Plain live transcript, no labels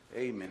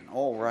Amen.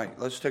 All right,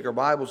 let's take our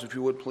Bibles, if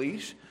you would,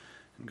 please,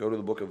 and go to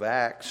the book of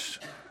Acts.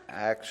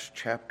 Acts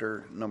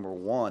chapter number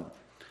 1.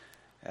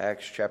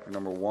 Acts chapter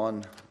number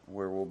 1,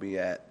 where we'll be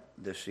at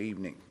this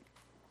evening.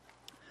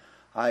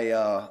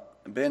 I've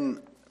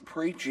been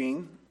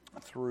preaching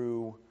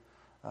through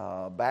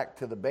back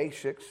to the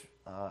basics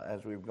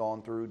as we've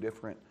gone through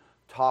different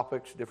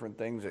topics, different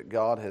things that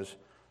God has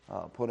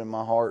put in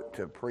my heart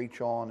to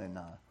preach on. And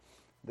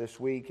this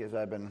week, as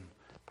I've been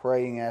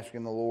praying,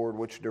 asking the Lord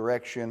which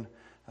direction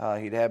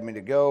He'd have me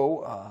to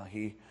go,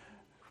 He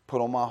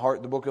put on my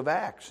heart the book of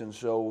Acts. And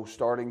so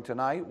starting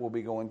tonight, we'll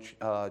be going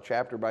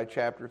chapter by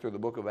chapter through the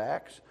book of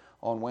Acts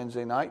on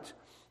Wednesday nights.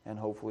 And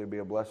hopefully it'll be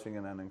a blessing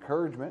and an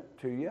encouragement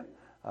to you.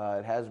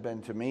 It has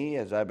been to me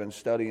as I've been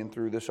studying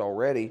through this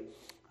already.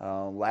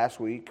 Last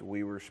week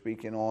we were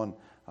speaking on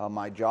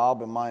my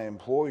job and my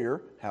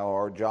employer, how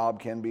our job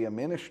can be a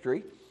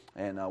ministry,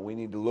 and we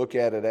need to look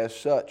at it as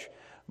such.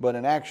 But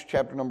in Acts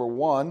chapter number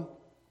 1,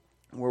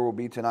 where we'll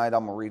be tonight,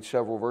 I'm going to read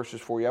several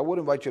verses for you. I would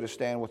invite you to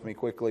stand with me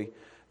quickly,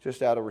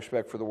 just out of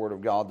respect for the Word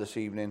of God this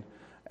evening.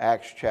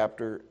 Acts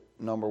chapter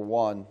number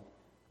 1.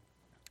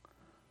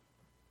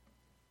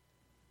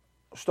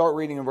 Start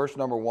reading in verse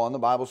number 1. The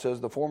Bible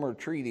says, "The former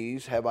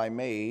treatise have I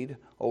made,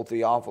 O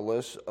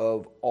Theophilus,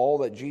 of all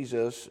that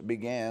Jesus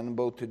began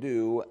both to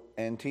do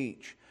and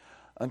teach,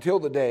 until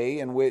the day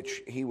in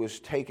which he was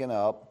taken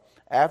up.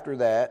 After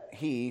that,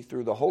 he,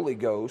 through the Holy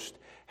Ghost,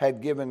 had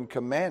given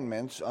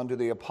commandments unto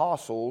the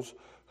apostles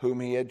whom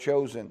he had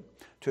chosen,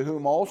 to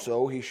whom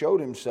also he showed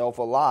himself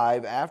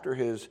alive after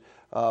his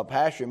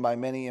passion by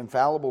many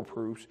infallible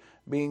proofs,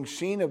 being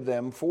seen of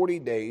them 40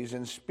 days,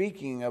 and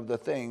speaking of the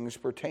things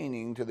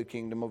pertaining to the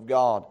kingdom of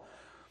God.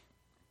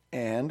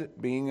 And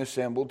being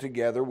assembled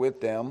together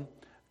with them,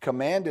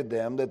 commanded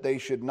them that they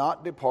should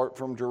not depart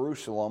from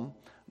Jerusalem,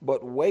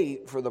 but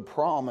wait for the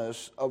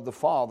promise of the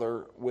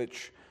Father,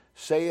 which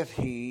saith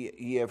he,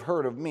 Ye have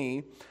heard of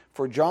me.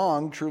 For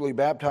John truly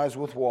baptized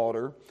with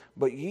water,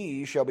 but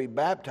ye shall be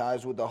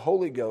baptized with the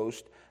Holy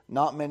Ghost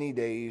not many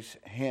days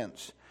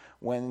hence.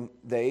 When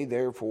they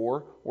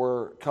therefore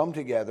were come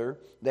together,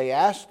 they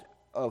asked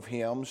of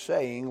him,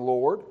 saying,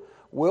 Lord,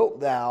 wilt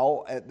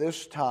thou at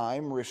this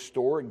time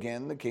restore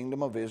again the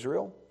kingdom of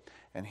Israel?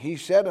 And he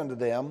said unto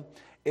them,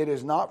 It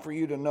is not for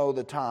you to know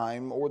the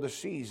time or the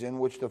season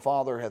which the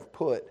Father hath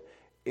put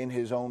in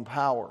his own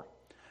power.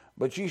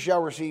 But ye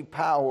shall receive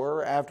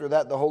power after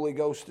that the Holy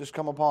Ghost is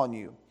come upon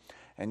you.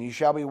 And ye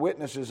shall be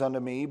witnesses unto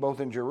me, both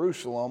in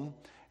Jerusalem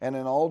and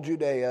in all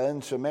Judea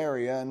and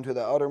Samaria, and to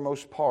the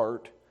uttermost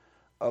part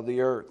of the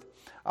earth."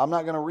 I'm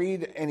not going to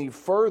read any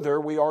further.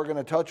 We are going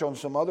to touch on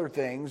some other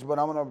things, but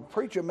I'm going to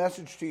preach a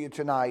message to you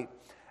tonight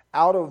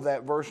out of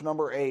that verse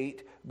number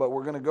 8. But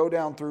we're going to go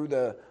down through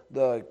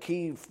the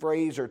key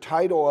phrase or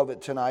title of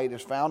it tonight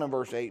is found in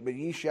verse 8. But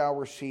ye shall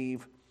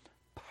receive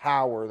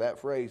power, that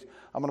phrase.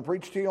 I'm going to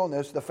preach to you on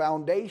this, the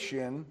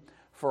foundation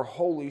for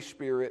Holy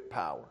Spirit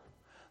power.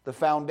 The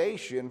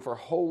foundation for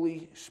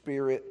Holy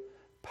Spirit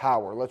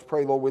power. Let's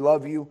pray. Lord, we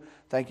love you.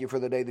 Thank you for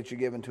the day that you've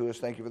given to us.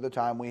 Thank you for the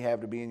time we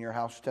have to be in your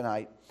house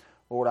tonight.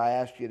 Lord, I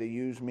ask you to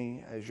use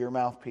me as your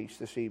mouthpiece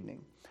this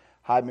evening.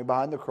 Hide me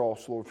behind the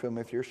cross, Lord. Fill me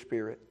with your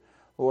Spirit.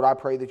 Lord, I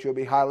pray that you'll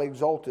be highly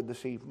exalted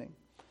this evening.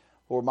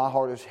 Lord, my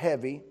heart is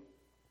heavy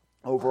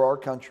over our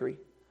country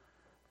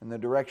and the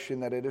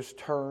direction that it is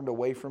turned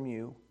away from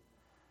you.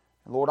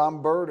 And Lord,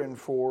 I'm burdened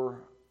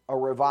for a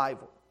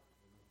revival.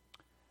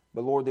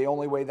 But Lord, the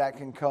only way that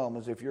can come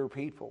is if your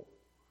people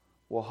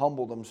will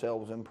humble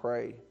themselves and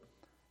pray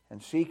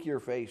and seek your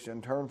face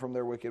and turn from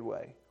their wicked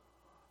way.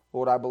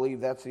 Lord, I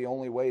believe that's the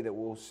only way that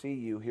we'll see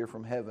you here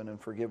from heaven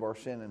and forgive our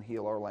sin and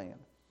heal our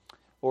land.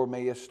 Lord,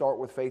 may you start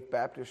with Faith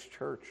Baptist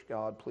Church,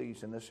 God,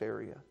 please, in this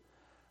area.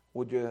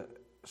 Would you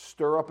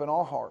stir up in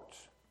our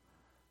hearts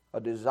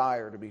a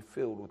desire to be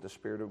filled with the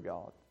Spirit of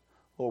God?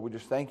 Lord, we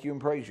just thank you and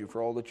praise you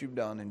for all that you've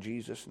done in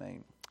Jesus'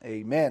 name.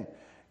 Amen.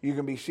 You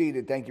can be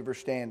seated. Thank you for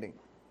standing.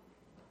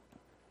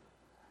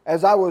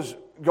 As I was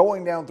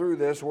going down through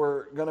this,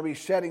 we're going to be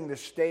setting the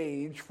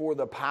stage for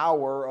the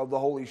power of the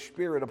Holy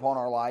Spirit upon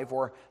our life,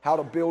 or how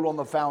to build on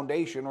the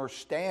foundation or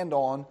stand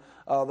on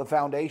the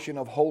foundation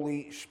of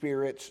Holy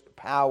Spirit's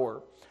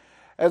power.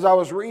 As I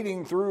was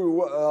reading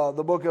through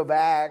the book of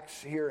Acts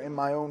here in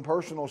my own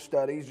personal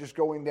studies, just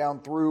going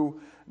down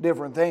through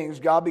different things,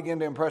 God began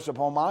to impress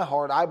upon my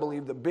heart, I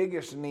believe the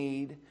biggest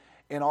need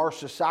in our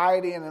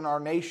society and in our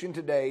nation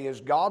today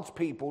is God's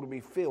people to be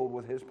filled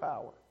with His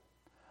power.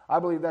 I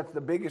believe that's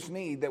the biggest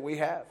need that we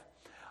have.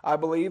 I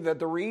believe that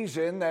the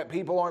reason that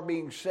people aren't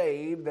being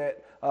saved,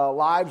 that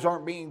lives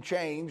aren't being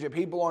changed, that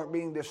people aren't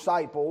being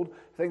discipled,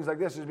 things like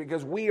this, is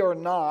because we are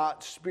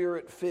not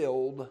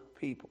Spirit-filled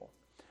people.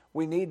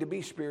 We need to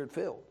be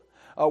Spirit-filled.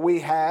 We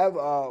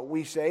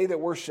say that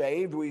we're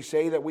saved. We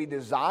say that we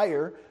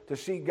desire to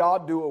see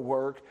God do a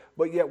work,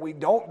 but yet we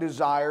don't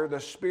desire the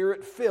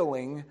Spirit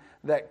filling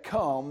that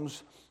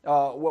comes,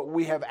 what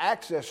we have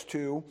access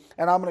to.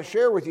 And I'm going to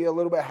share with you a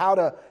little bit how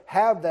to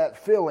have that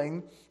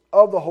filling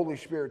of the Holy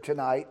Spirit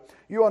tonight.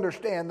 You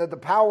understand that the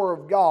power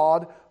of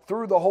God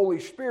through the Holy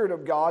Spirit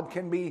of God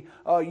can be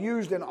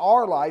used in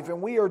our life.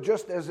 And we are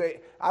just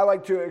I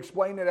like to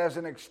explain it as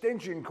an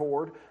extension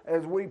cord.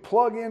 As we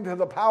plug into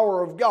the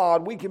power of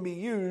God, we can be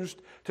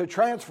used to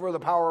transfer the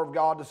power of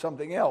God to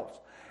something else.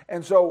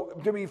 And so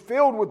to be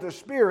filled with the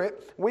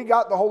Spirit, we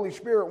got the Holy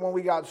Spirit when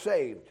we got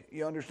saved.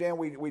 You understand?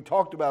 We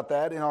talked about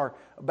that in our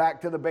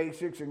Back to the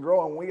Basics and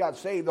Growing. When we got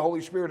saved, the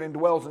Holy Spirit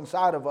indwells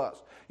inside of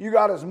us. You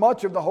got as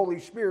much of the Holy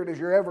Spirit as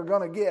you're ever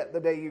going to get the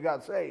day you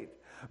got saved.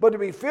 But to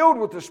be filled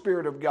with the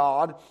Spirit of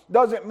God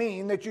doesn't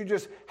mean that you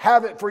just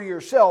have it for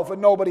yourself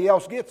and nobody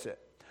else gets it.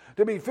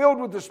 To be filled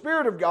with the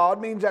Spirit of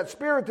God means that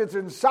Spirit that's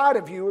inside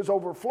of you is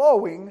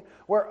overflowing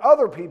where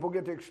other people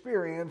get to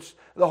experience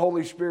the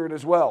Holy Spirit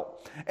as well.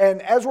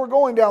 And as we're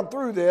going down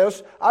through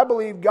this, I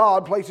believe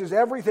God places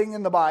everything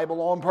in the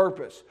Bible on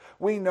purpose.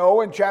 We know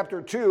in chapter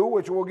 2,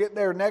 which we'll get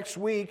there next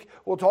week,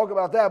 we'll talk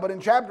about that. But in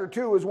chapter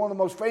 2 is one of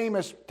the most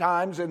famous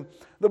times in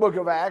the book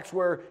of Acts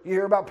where you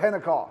hear about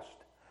Pentecost.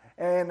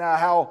 And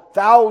how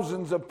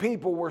thousands of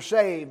people were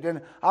saved.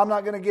 And I'm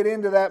not going to get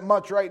into that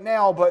much right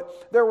now,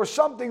 but there was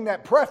something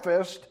that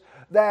prefaced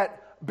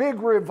that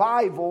big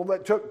revival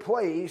that took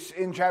place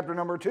in chapter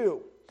number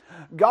 2.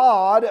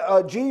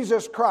 God,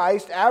 Jesus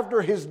Christ,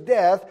 after His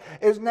death,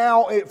 is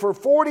now for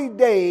 40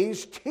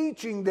 days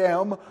teaching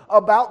them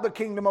about the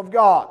kingdom of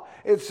God.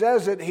 It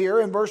says it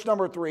here in verse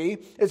number 3.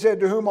 It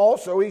said, to whom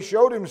also He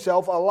showed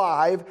Himself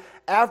alive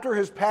after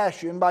His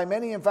passion by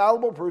many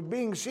infallible proofs,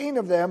 being seen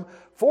of them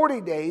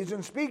 40 days,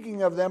 and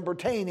speaking of them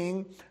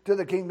pertaining to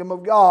the kingdom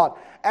of God.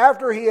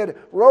 After He had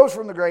rose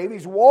from the grave,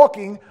 He's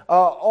walking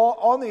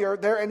on the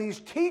earth there, and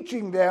He's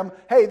teaching them,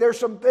 hey, there's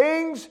some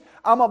things.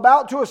 I'm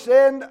about to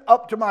ascend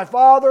up to my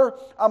Father.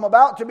 I'm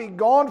about to be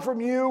gone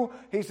from you.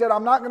 He said,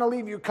 I'm not going to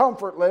leave you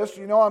comfortless.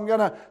 You know, I'm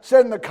going to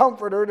send the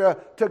Comforter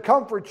to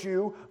comfort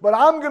you. But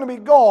I'm going to be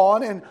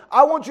gone, and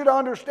I want you to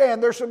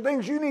understand there's some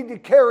things you need to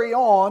carry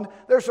on.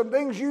 There's some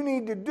things you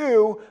need to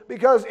do,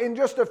 because in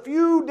just a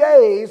few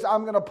days,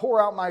 I'm going to pour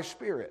out my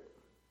Spirit.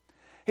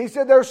 He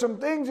said there's some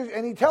things,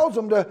 and He tells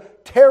them to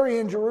tarry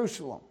in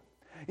Jerusalem.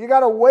 You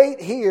got to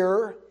wait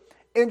here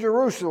in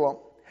Jerusalem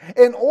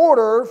in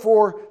order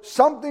for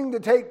something to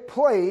take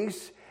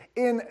place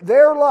in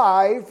their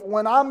life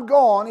when I'm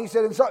gone. He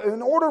said,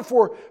 in order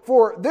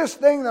for this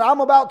thing that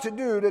I'm about to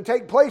do to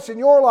take place in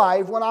your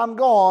life when I'm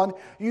gone,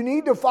 you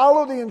need to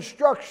follow the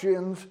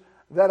instructions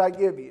that I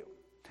give you.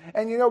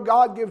 And you know,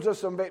 God gives us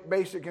some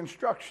basic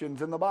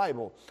instructions in the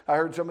Bible. I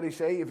heard somebody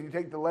say, if you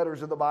take the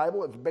letters of the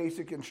Bible, it's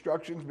basic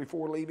instructions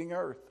before leaving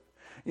earth.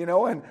 You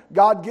know, and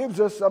God gives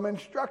us some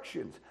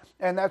instructions.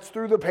 And that's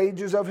through the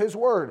pages of His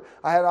Word.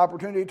 I had an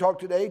opportunity to talk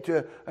today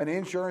to an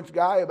insurance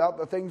guy about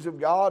the things of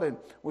God, and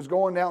was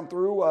going down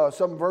through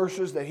some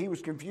verses that he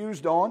was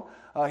confused on.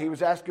 He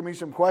was asking me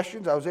some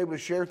questions. I was able to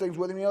share things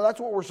with him. You know, that's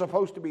what we're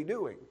supposed to be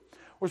doing.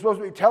 We're supposed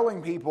to be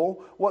telling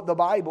people what the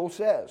Bible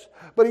says.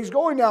 But he's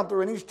going down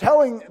through and he's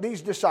telling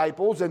these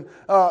disciples, and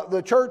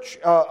the church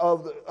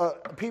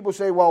people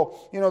say,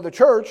 well, you know, the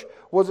church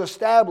was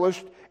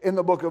established in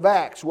the book of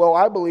Acts. Well,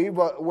 I believe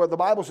where the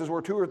Bible says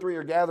where 2 or 3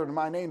 are gathered in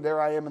my name, there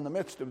I am in the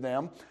midst of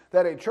them,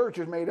 that a church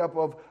is made up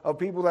of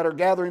people that are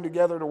gathering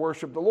together to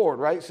worship the Lord,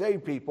 right?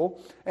 Saved people.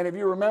 And if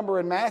you remember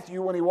in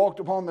Matthew, when He walked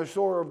upon the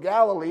shore of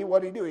Galilee,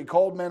 what did He do? He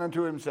called men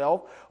unto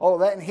Himself, all of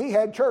that, and He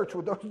had church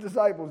with those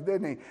disciples,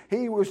 didn't He?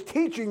 He was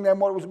teaching them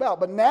what it was about.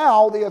 But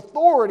now the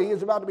authority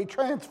is about to be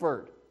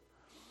transferred.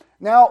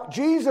 Now,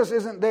 Jesus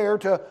isn't there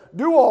to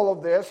do all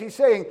of this. He's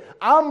saying,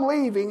 I'm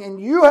leaving, and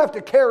you have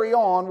to carry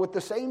on with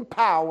the same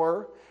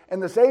power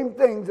and the same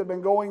things that have been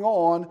going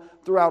on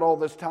throughout all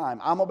this time.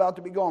 I'm about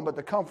to be gone, but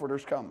the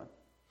Comforter's coming.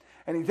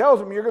 And He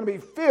tells them, you're going to be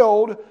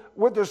filled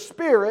with the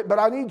Spirit, but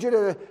I need you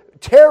to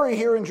tarry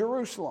here in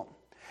Jerusalem.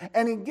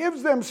 And He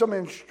gives them some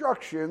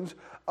instructions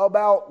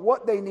about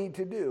what they need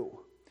to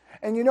do.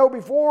 And you know,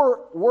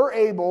 before we're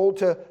able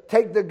to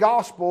take the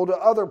gospel to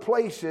other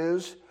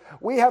places,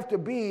 we have to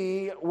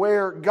be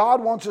where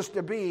God wants us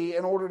to be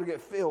in order to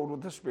get filled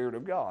with the Spirit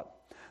of God.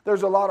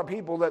 There's a lot of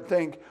people that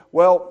think,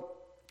 well,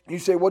 you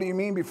say, what do you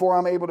mean before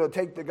I'm able to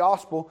take the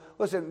gospel?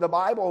 Listen, the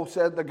Bible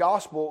said the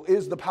gospel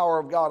is the power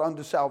of God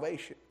unto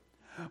salvation.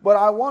 But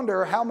I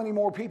wonder how many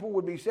more people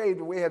would be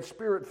saved if we had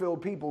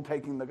Spirit-filled people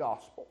taking the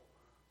gospel.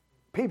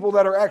 People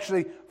that are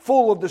actually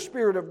full of the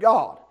Spirit of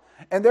God.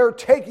 And they're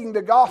taking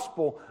the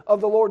gospel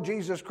of the Lord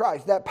Jesus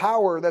Christ, that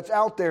power that's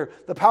out there,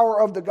 the power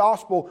of the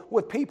gospel,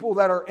 with people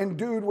that are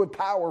endued with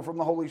power from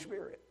the Holy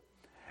Spirit.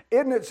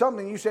 Isn't it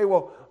something you say,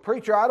 well,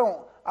 preacher, I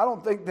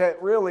don't think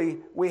that really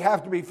we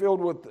have to be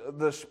filled with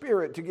the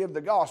Spirit to give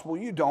the gospel.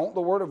 You don't. The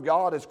Word of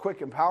God is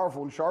quick and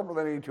powerful and sharper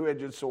than any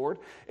two-edged sword.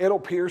 It'll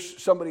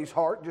pierce somebody's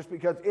heart just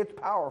because it's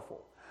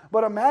powerful.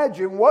 But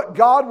imagine what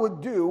God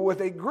would do with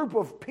a group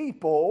of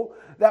people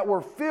that were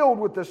filled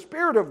with the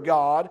Spirit of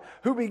God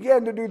who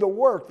began to do the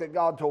work that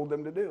God told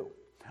them to do.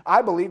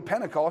 I believe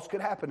Pentecost could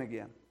happen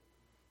again.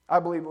 I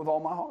believe it with all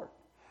my heart.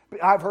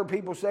 I've heard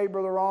people say,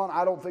 Brother Ron,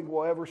 I don't think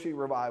we'll ever see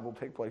revival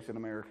take place in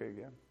America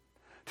again.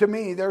 To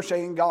me, they're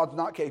saying God's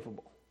not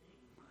capable.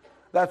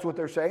 That's what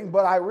they're saying.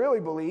 But I really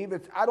believe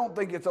I don't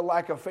think it's a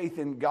lack of faith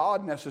in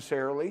God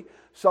necessarily.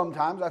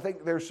 Sometimes I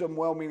think there's some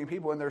well-meaning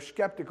people and they're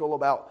skeptical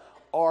about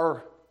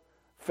our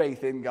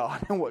faith in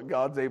God and what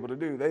God's able to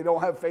do. They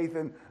don't have faith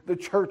in the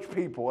church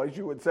people, as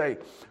you would say.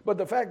 But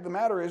the fact of the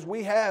matter is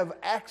we have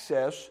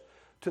access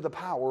to the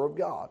power of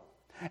God.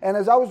 And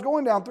as I was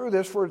going down through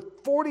this for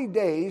 40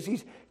 days,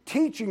 he's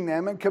teaching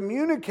them and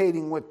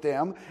communicating with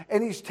them.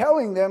 And he's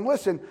telling them,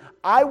 listen,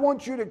 I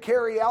want you to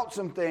carry out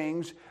some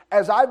things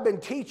as I've been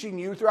teaching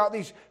you throughout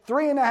these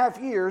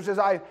 3.5 years as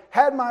I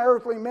had my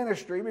earthly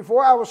ministry,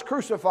 before I was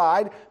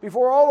crucified,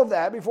 before all of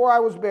that, before I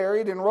was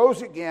buried and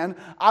rose again.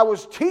 I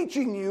was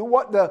teaching you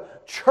what the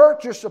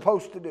church is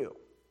supposed to do.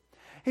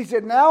 He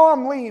said, now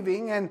I'm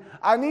leaving and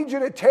I need you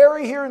to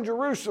tarry here in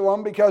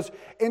Jerusalem because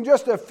in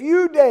just a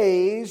few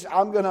days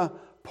I'm going to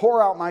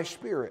pour out my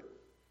Spirit.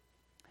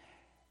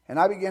 And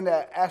I began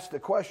to ask the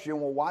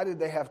question, well, why did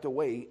they have to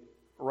wait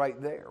right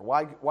there?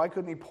 Why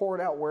couldn't he pour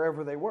it out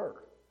wherever they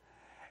were?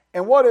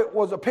 And what it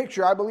was a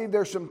picture, I believe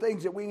there's some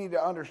things that we need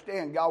to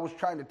understand. God was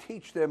trying to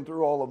teach them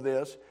through all of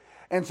this.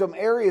 And some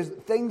areas,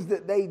 things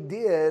that they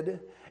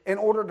did in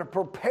order to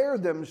prepare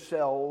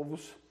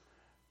themselves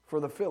for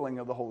the filling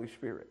of the Holy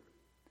Spirit.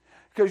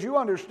 Because you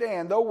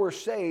understand, though we're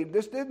saved,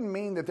 this didn't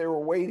mean that they were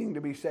waiting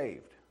to be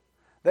saved.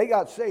 They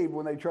got saved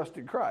when they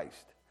trusted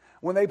Christ,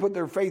 when they put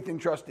their faith and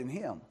trust in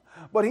Him.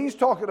 But he's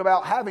talking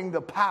about having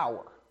the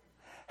power,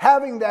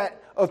 having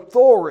that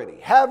authority,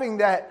 having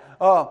that,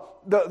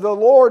 the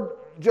Lord,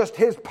 just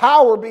His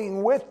power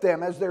being with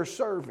them as they're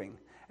serving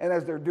and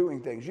as they're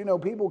doing things. You know,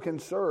 people can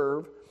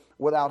serve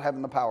without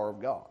having the power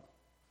of God.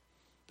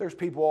 There's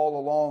people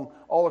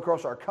all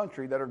across our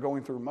country that are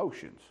going through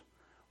motions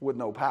with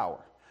no power.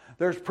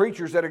 There's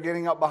preachers that are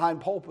getting up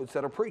behind pulpits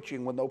that are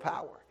preaching with no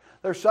power.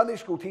 There's Sunday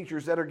school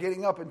teachers that are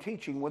getting up and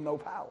teaching with no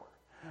power.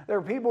 There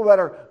are people that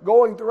are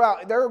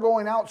they're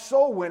going out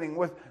soul winning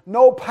with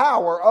no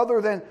power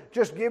other than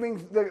just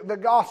giving the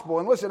gospel.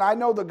 And listen, I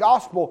know the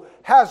gospel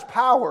has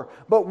power,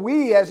 but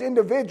we as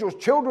individuals,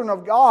 children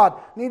of God,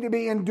 need to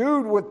be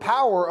endued with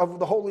power of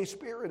the Holy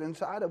Spirit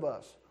inside of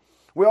us.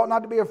 We ought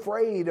not to be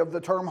afraid of the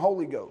term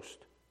Holy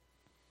Ghost.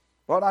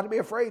 We ought not to be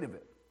afraid of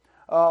it.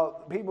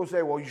 People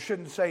say, well, you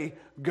shouldn't say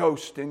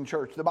ghost in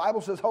church. The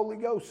Bible says Holy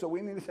Ghost, so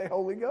we need to say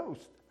Holy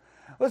Ghost.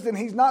 Listen,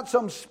 He's not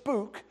some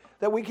spook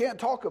that we can't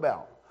talk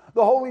about.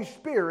 The Holy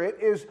Spirit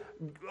is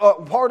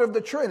part of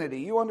the Trinity.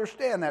 You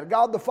understand that.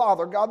 God the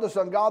Father, God the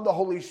Son, God the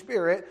Holy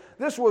Spirit.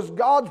 This was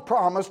God's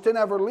promise to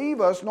never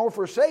leave us nor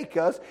forsake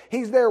us.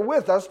 He's there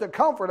with us to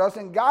comfort us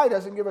and guide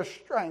us and give us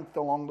strength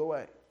along the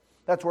way.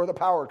 That's where the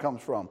power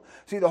comes from.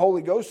 See, the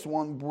Holy Ghost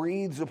one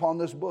breathes upon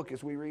this book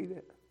as we read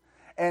it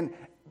and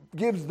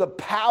gives the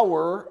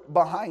power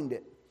behind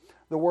it,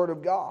 the Word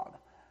of God.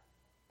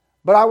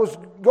 But I was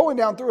going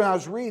down through and I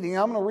was reading.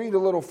 I'm going to read a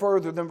little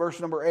further than verse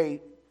number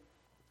 8.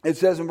 It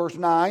says in verse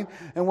 9,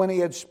 and when he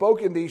had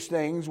spoken these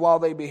things while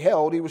they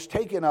beheld, he was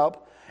taken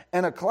up,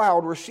 and a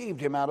cloud received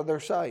him out of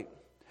their sight.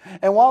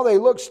 And while they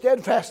looked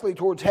steadfastly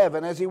towards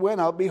heaven as he went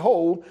up,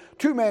 behold,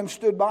 2 men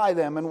stood by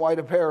them in white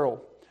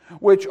apparel,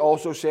 which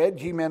also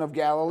said, Ye men of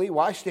Galilee,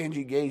 why stand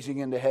ye gazing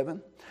into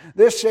heaven?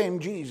 This same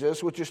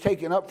Jesus, which is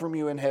taken up from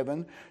you in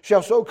heaven,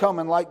 shall so come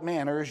in like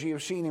manner as ye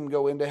have seen him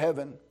go into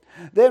heaven.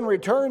 Then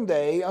returned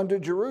they unto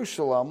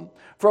Jerusalem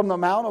from the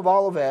Mount of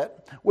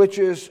Olivet, which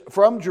is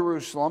from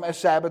Jerusalem a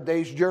Sabbath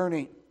day's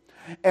journey.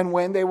 And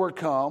when they were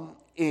come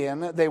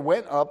in, they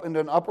went up into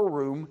an upper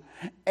room,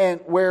 and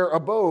where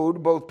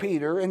abode both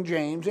Peter and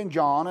James and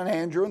John and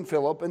Andrew and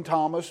Philip and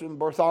Thomas and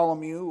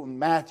Bartholomew and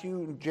Matthew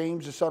and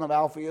James the son of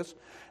Alphaeus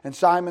and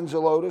Simon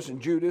Zelotes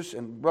and Judas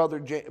and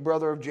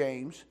brother of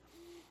James.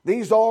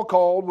 These all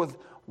called with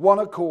one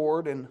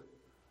accord, and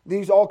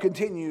these all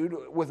continued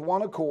with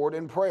one accord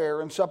in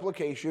prayer and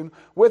supplication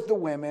with the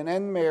women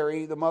and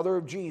Mary, the mother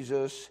of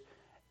Jesus,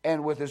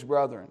 and with his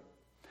brethren.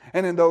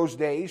 And in those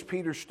days,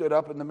 Peter stood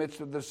up in the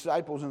midst of the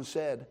disciples and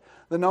said,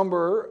 the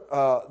number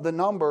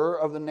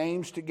of the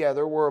names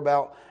together were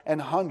about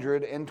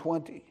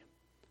 120.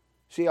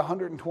 See,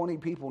 120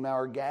 people now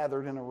are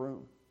gathered in a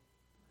room.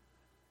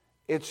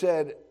 It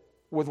said,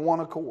 with one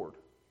accord,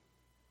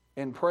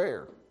 in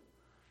prayer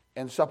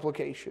and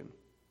supplication.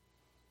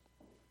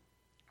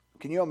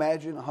 Can you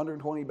imagine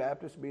 120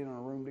 Baptists being in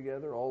a room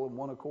together, all in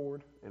one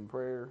accord, in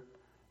prayer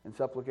and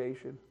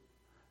supplication?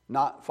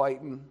 Not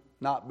fighting,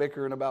 not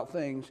bickering about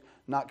things,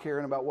 not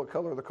caring about what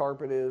color the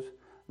carpet is,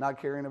 not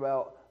caring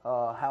about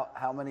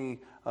how many,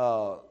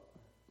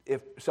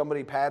 if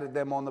somebody patted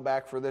them on the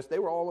back for this. They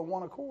were all in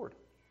one accord,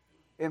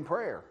 in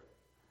prayer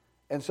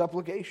and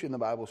supplication, the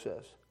Bible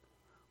says.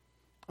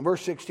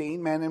 Verse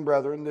 16, men and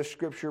brethren, this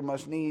scripture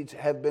must needs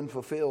have been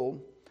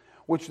fulfilled,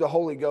 which the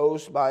Holy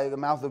Ghost by the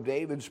mouth of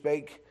David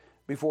spake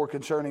before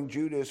concerning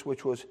Judas,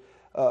 which was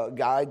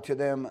guide to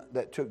them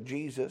that took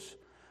Jesus.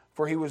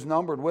 For he was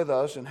numbered with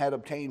us and had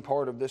obtained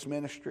part of this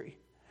ministry.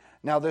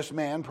 Now this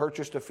man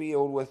purchased a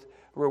field with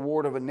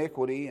reward of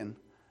iniquity, and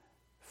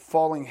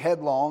falling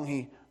headlong,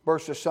 he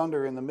burst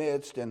asunder in the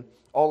midst, and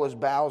all his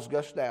bowels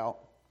gushed out.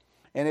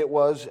 And it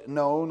was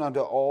known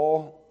unto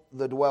all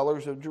the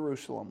dwellers of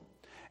Jerusalem,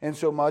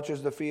 insomuch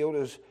as the field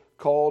is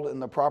called in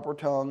the proper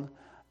tongue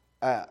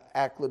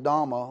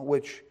Akladama,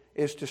 which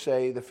is to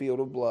say, the field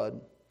of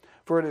blood.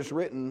 For it is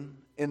written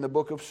in the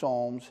book of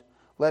Psalms,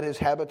 let his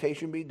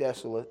habitation be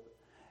desolate,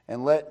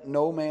 and let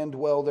no man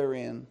dwell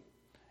therein,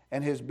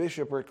 and his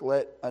bishopric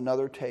let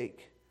another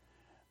take.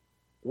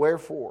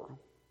 Wherefore,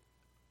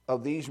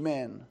 of these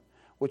men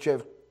which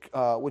have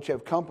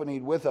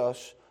companied with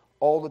us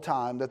all the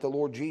time that the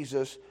Lord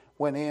Jesus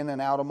went in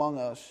and out among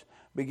us,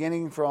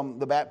 beginning from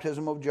the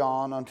baptism of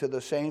John unto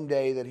the same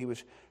day that he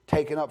was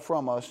taken up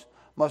from us,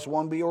 must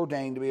one be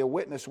ordained to be a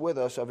witness with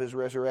us of his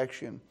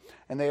resurrection.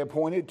 And they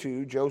appointed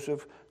two,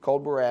 Joseph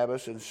called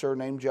Barabbas, and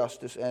surnamed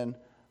Justus, and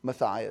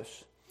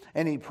Matthias.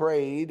 And he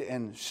prayed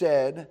and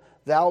said,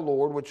 Thou,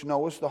 Lord, which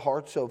knowest the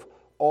hearts of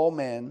all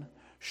men,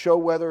 show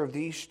whether of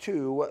these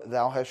two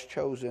thou hast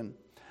chosen,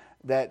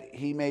 that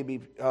he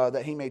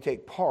may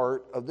take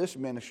part of this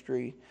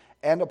ministry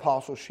and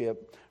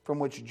apostleship, from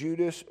which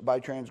Judas by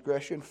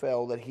transgression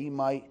fell, that he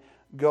might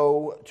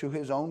go to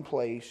his own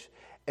place.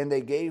 And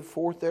they gave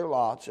forth their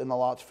lots, and the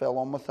lots fell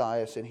on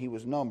Matthias, and he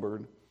was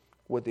numbered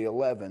with the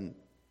 11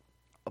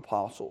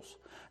 apostles.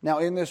 Now,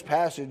 in this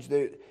passage,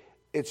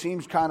 it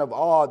seems kind of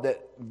odd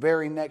that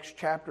very next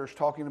chapter is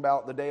talking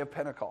about the day of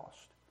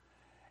Pentecost.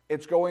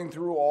 It's going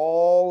through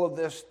all of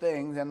this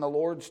things, and the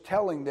Lord's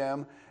telling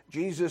them,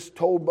 Jesus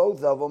told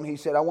both of them, he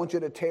said, I want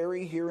you to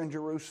tarry here in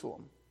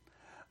Jerusalem.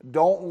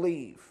 Don't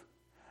leave.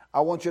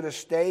 I want you to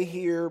stay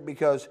here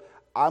because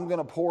I'm going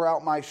to pour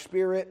out my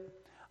Spirit.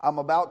 I'm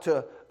about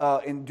to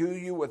endue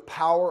you with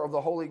power of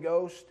the Holy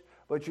Ghost,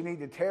 but you need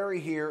to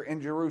tarry here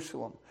in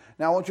Jerusalem.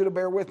 Now, I want you to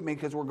bear with me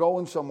because we're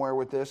going somewhere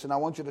with this, and I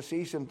want you to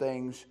see some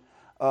things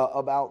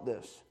about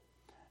this.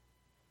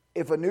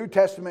 If a New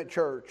Testament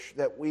church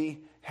that we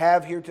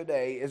have here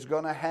today is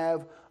going to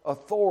have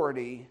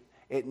authority,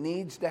 it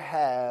needs to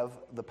have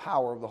the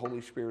power of the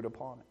Holy Spirit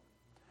upon it.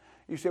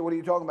 You say, what are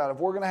you talking about? If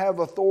we're going to have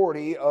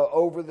authority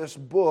over this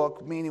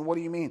book, meaning what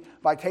do you mean?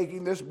 By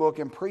taking this book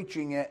and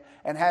preaching it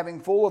and having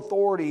full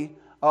authority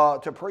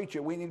to preach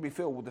it, we need to be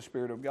filled with the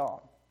Spirit of God.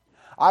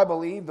 I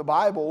believe the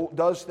Bible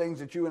does things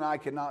that you and I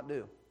cannot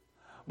do.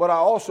 But I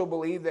also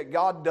believe that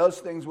God does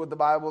things with the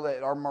Bible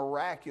that are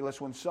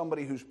miraculous when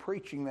somebody who's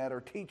preaching that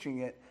or teaching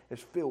it is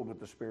filled with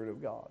the Spirit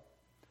of God.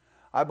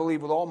 I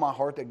believe with all my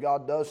heart that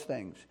God does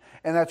things.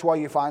 And that's why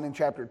you find in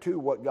chapter 2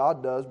 what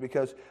God does,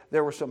 because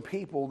there were some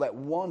people that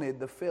wanted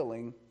the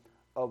filling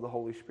of the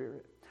Holy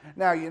Spirit.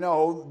 Now, you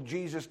know,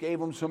 Jesus gave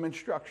them some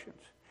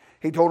instructions.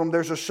 He told them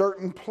there's a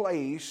certain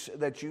place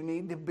that you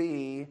need to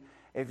be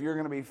if you're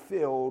going to be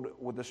filled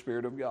with the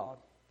Spirit of God.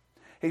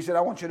 He said,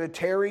 I want you to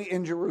tarry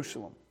in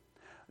Jerusalem.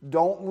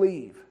 Don't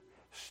leave.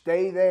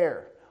 Stay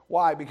there.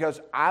 Why? Because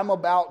I'm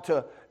about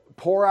to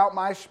pour out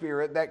my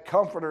Spirit, that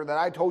comforter that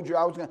I told you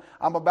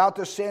I'm about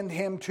to send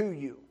him to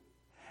you.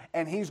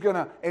 And he's going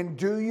to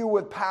endue you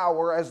with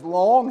power as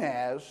long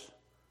as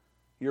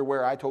you're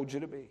where I told you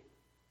to be.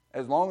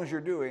 As long as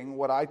you're doing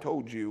what I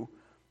told you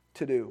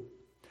to do.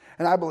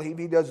 And I believe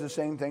he does the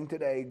same thing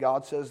today.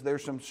 God says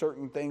there's some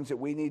certain things that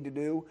we need to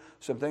do,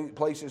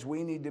 places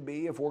we need to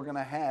be if we're going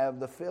to have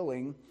the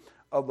filling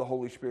of the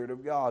Holy Spirit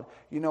of God.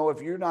 You know,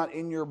 if you're not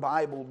in your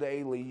Bible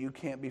daily, you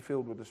can't be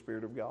filled with the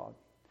Spirit of God.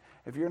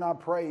 If you're not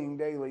praying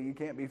daily, you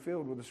can't be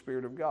filled with the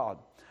Spirit of God.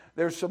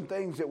 There's some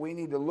things that we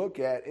need to look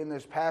at in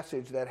this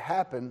passage that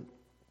happen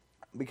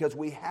because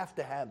we have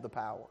to have the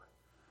power.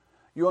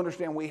 You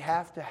understand, we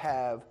have to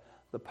have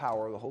the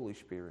power of the Holy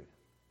Spirit.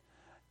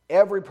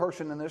 Every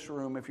person in this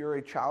room, if you're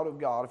a child of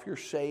God, if you're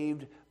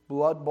saved,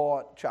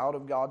 blood-bought child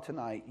of God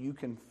tonight, you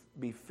can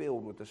be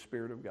filled with the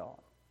Spirit of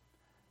God.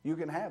 You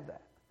can have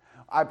that.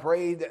 I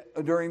prayed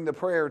during the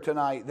prayer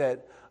tonight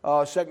that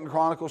 2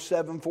 Chronicles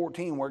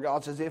 7:14, where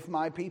God says, if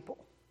my people,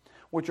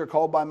 which are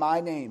called by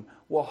my name,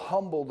 will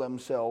humble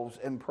themselves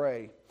and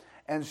pray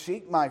and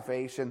seek my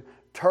face and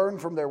turn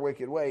from their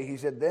wicked way, he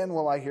said, then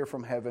will I hear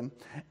from heaven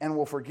and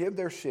will forgive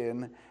their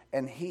sin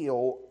and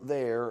heal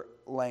their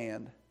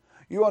land.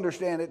 You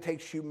understand it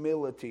takes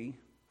humility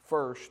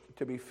first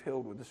to be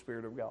filled with the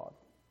Spirit of God.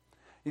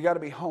 You got to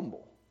be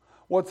humble.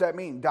 What's that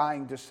mean?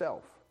 Dying to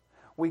self.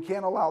 We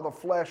can't allow the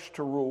flesh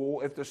to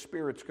rule if the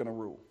Spirit's going to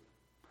rule.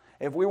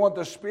 If we want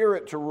the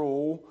Spirit to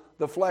rule,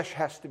 the flesh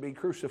has to be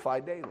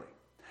crucified daily.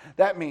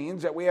 That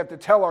means that we have to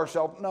tell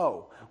ourselves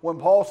no. When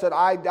Paul said,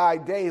 I die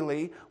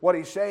daily, what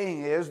he's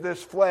saying is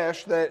this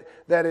flesh that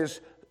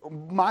is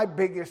my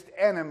biggest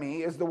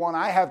enemy is the one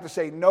I have to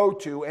say no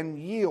to and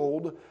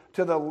yield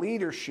to the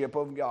leadership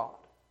of God.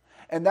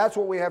 And that's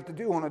what we have to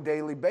do on a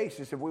daily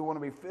basis if we want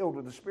to be filled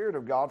with the Spirit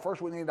of God.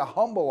 First, we need to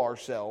humble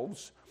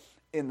ourselves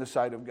in the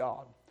sight of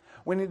God.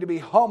 We need to be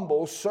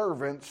humble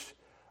servants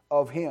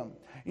of Him.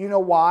 You know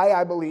why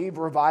I believe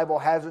revival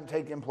hasn't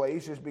taken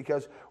place is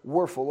because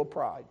we're full of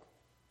pride.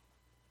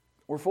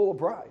 We're full of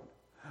pride.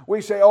 We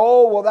say,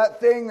 oh, well,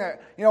 that thing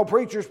that,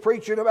 preacher's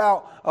preaching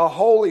about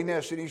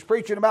holiness, and he's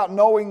preaching about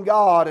knowing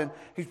God, and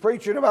he's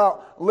preaching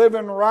about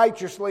living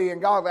righteously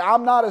and godly.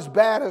 I'm not as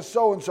bad as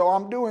so-and-so.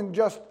 I'm doing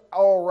just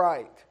all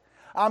right.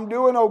 I'm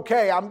doing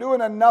okay. I'm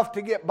doing enough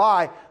to get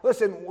by.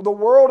 Listen, the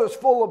world is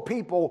full of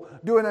people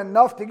doing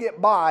enough to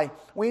get by.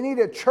 We need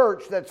a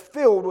church that's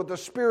filled with the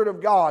Spirit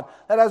of God,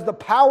 that has the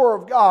power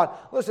of God.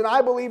 Listen,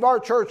 I believe our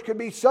church could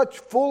be such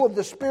full of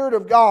the Spirit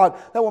of God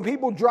that when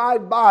people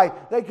drive by,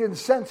 they can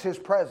sense His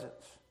presence.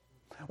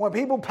 When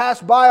people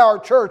pass by our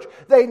church,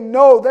 they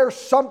know there's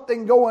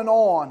something going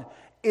on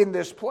in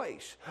this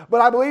place. But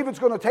I believe it's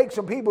going to take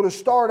some people to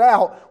start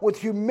out with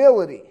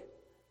humility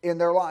in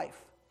their life.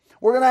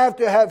 We're going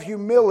to have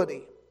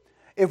humility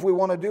if we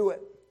want to do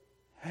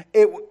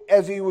it.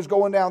 As he was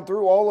going down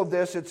through all of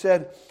this, it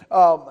said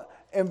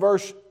in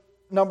verse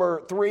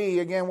number 3,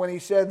 again, when he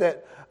said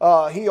that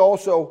he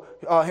also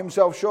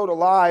himself showed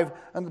alive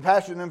and the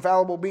passion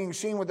infallible, being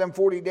seen with them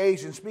 40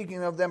 days, and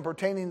speaking of them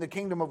pertaining the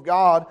kingdom of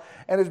God,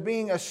 and is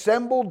being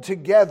assembled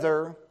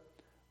together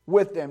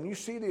with them. You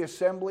see the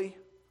assembly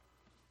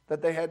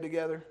that they had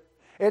together?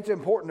 It's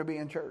important to be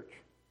in church.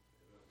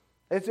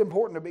 It's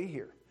important to be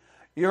here.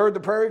 You heard the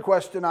prayer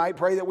request tonight.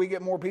 Pray that we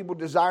get more people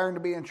desiring to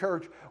be in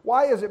church.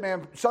 Why is it,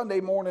 man, Sunday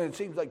morning it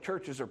seems like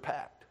churches are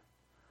packed.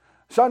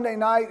 Sunday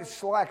night it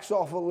slacks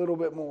off a little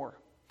bit more.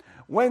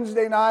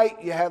 Wednesday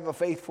night you have a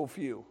faithful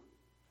few.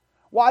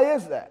 Why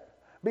is that?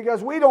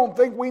 Because we don't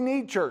think we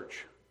need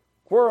church.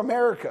 We're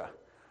America.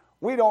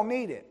 We don't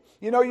need it.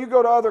 You know, you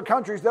go to other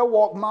countries, they'll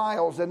walk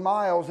miles and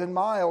miles and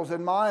miles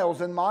and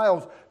miles and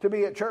miles to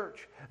be at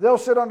church. They'll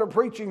sit under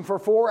preaching for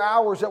 4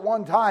 hours at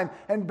one time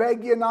and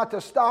beg you not to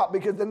stop,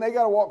 because then they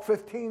got to walk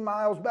 15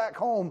 miles back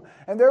home,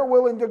 and they're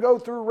willing to go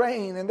through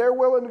rain, and they're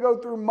willing to go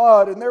through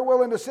mud, and they're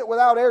willing to sit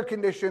without air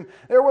conditioning.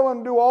 They're willing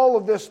to do all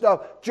of this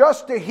stuff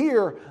just to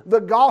hear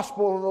the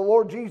gospel of the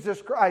Lord Jesus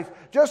Christ,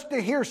 just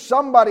to hear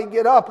somebody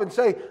get up and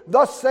say,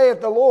 "Thus saith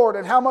the Lord,"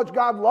 and how much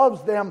God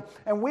loves them.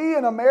 And we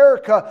in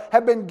America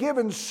have been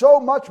given so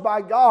much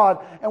by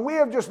God, and we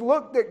have just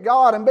looked at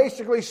God and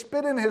basically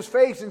spit in His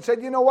face and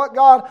said, "You know what,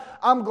 God,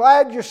 I'm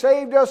glad you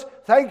saved us.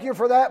 Thank you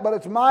for that, but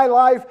it's my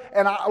life,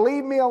 and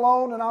leave me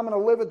alone, and I'm going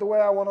to live it the way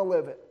I want to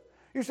live it."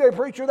 You say,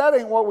 "Preacher, that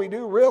ain't what we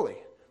do, really."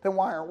 Then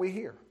why aren't we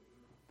here?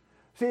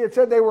 See, it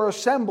said they were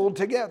assembled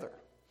together.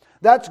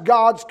 That's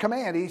God's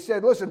command. He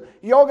said, listen,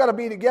 you all got to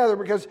be together,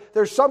 because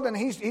there's something.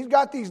 He's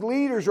got these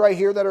leaders right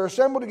here that are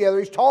assembled together.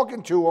 He's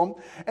talking to them,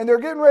 and they're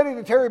getting ready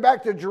to tarry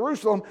back to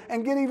Jerusalem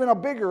and get even a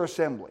bigger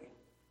assembly.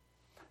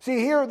 See,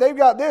 here they've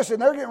got this,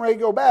 and they're getting ready to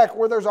go back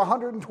where there's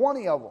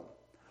 120 of them,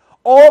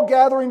 all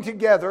gathering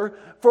together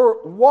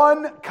for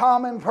one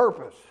common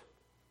purpose.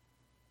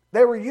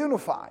 They were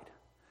unified.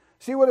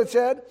 See what it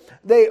said?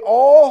 They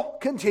all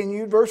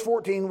continued, verse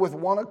 14, with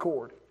one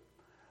accord.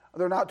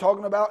 They're not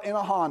talking about in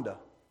a Honda.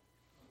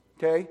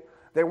 Okay?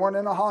 They weren't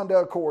in a Honda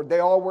Accord. They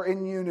all were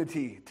in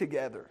unity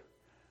together.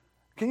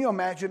 Can you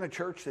imagine a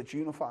church that's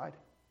unified?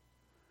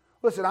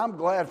 Listen, I'm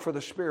glad for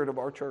the spirit of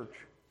our church.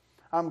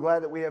 I'm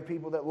glad that we have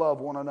people that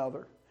love one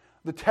another.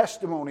 The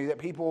testimony that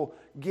people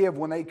give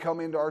when they come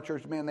into our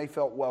church, man, they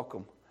felt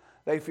welcome.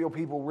 They feel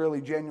people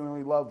really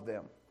genuinely love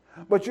them.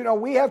 But you know,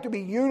 we have to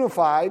be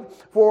unified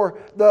for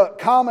the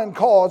common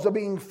cause of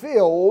being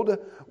filled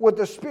with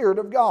the Spirit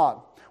of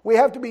God. We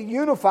have to be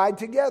unified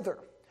together.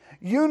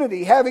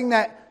 Unity, having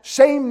that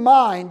same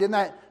mind in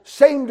that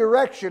same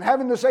direction,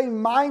 having the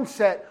same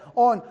mindset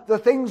on the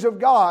things of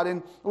God,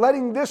 and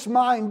letting this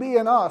mind be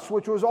in us,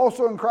 which was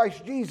also in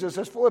Christ Jesus,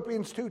 as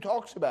Philippians 2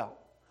 talks about.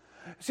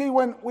 See,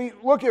 when we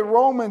look at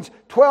Romans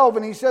 12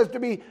 and he says to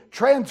be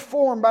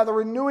transformed by the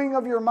renewing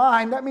of your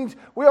mind, that means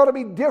we ought to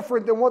be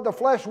different than what the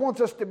flesh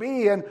wants us to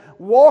be, and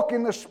walk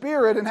in the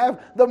Spirit and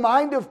have the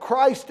mind of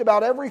Christ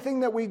about everything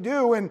that we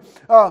do. And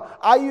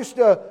I used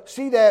to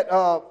see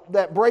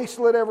that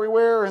bracelet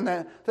everywhere, and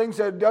that thing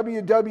said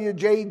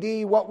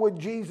WWJD, what would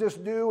Jesus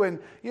do? And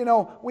you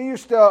know, we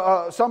used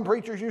to, some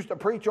preachers used to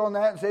preach on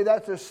that and say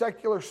that's a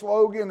secular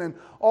slogan and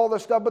all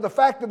this stuff. But the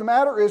fact of the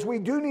matter is, we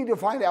do need to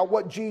find out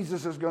what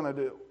Jesus is going to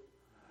do.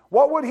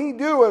 What would He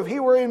do if He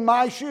were in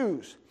my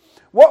shoes?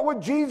 What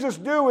would Jesus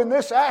do in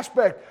this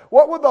aspect?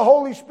 What would the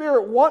Holy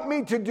Spirit want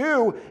me to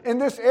do in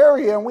this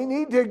area? And we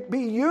need to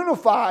be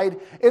unified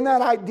in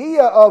that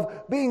idea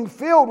of being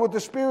filled with the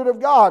Spirit of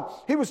God.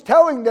 He was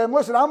telling them,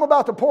 listen, I'm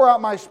about to pour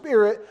out my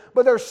Spirit,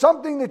 but there's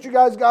something that you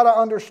guys got to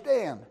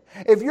understand.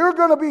 If you're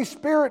going to be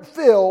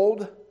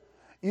Spirit-filled,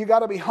 you got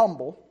to be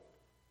humble,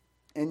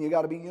 and you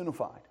got to be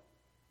unified.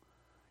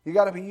 You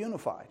got to be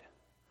unified.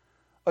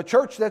 A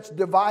church that's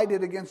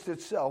divided against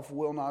itself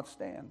will not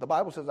stand. The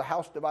Bible says a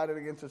house divided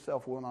against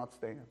itself will not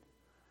stand.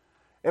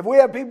 If we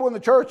have people in the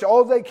church,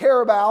 all they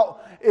care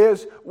about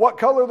is what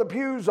color the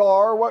pews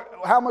are,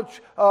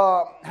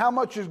 how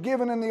much is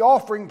given in the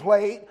offering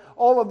plate,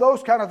 all of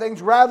those kind of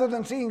things, rather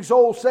than seeing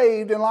souls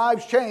saved and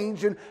lives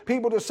changed and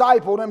people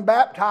discipled and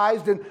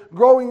baptized and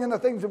growing in the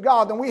things of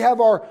God, then we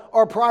have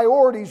our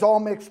priorities all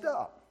mixed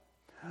up.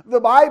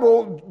 The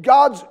Bible,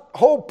 God's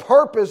whole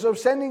purpose of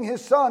sending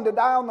His Son to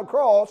die on the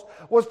cross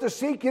was to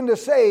seek and to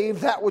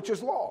save that which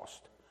is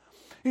lost.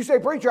 You say,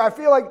 preacher, I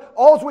feel like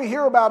all we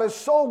hear about is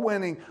soul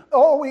winning.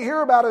 All we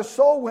hear about is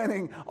soul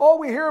winning. All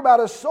we hear about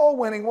is soul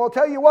winning. Well, I'll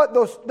tell you what,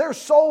 there's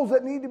souls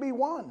that need to be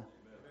won.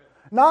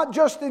 Not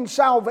just in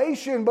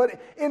salvation,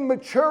 but in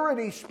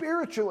maturity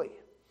spiritually.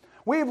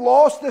 We've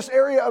lost this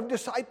area of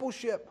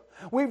discipleship.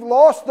 We've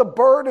lost the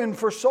burden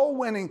for soul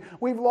winning.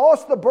 We've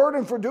lost the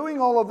burden for doing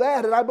all of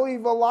that. And I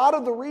believe a lot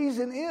of the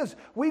reason is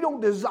we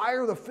don't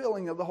desire the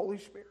filling of the Holy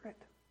Spirit.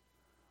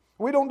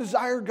 We don't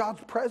desire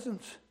God's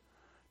presence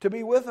to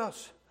be with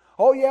us.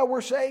 Oh yeah,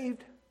 we're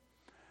saved.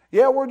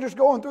 Yeah, we're just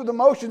going through the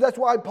motions. That's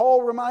why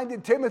Paul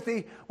reminded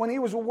Timothy when he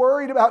was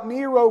worried about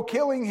Nero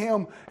killing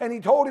him. And he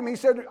told him, he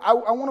said, I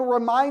want to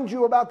remind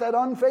you about that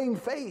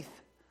unfeigned faith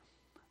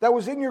that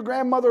was in your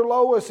grandmother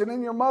Lois and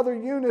in your mother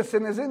Eunice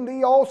and is in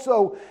thee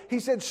also. He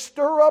said,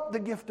 stir up the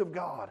gift of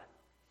God.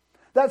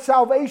 That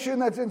salvation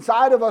that's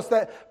inside of us,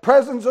 that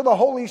presence of the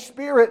Holy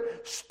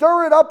Spirit,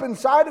 stir it up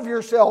inside of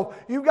yourself.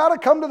 You've got to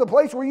come to the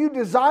place where you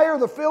desire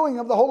the filling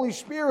of the Holy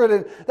Spirit.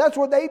 And that's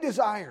what they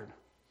desired.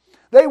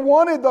 They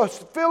wanted the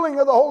filling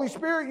of the Holy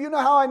Spirit. You know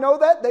how I know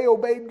that? They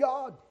obeyed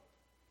God.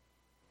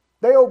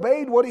 They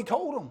obeyed what He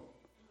told them.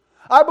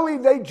 I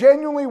believe they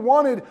genuinely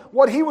wanted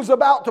what He was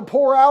about to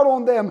pour out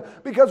on them.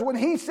 Because when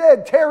He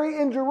said, tarry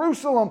in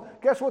Jerusalem,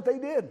 guess what they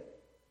did?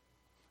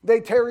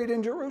 They tarried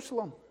in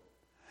Jerusalem.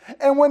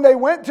 And when they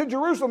went to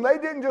Jerusalem, they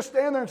didn't just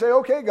stand there and say,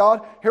 okay,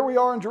 God, here we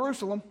are in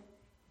Jerusalem.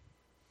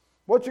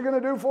 What you going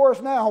to do for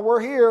us now? We're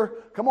here.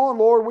 Come on,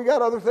 Lord, we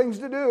got other things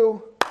to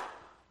do.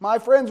 My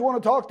friends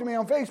want to talk to me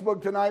on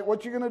Facebook tonight.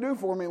 What you going to do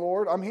for me,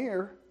 Lord? I'm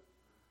here.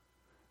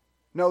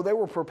 No, they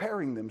were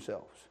preparing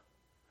themselves.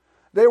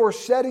 They were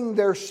setting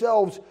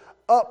themselves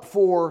up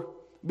for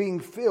being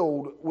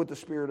filled with the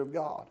Spirit of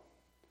God.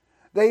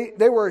 They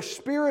were a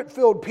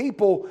Spirit-filled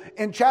people.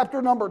 In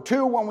chapter number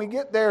 2, when we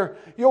get there,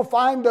 you'll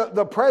find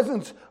the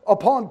presence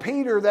upon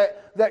Peter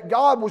that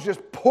God was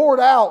just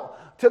poured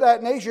out to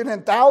that nation,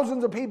 and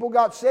thousands of people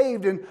got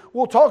saved. And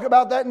we'll talk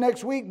about that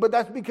next week, but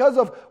that's because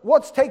of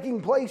what's taking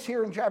place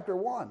here in chapter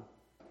 1.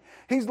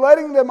 He's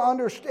letting them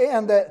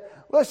understand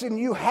that, listen,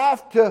 you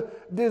have to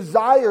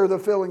desire the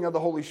filling of the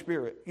Holy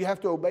Spirit. You have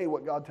to obey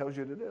what God tells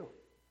you to do.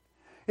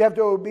 You have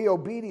to be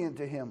obedient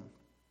to Him.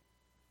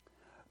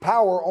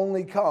 Power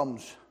only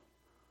comes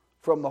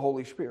from the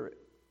Holy Spirit.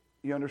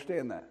 You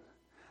understand that?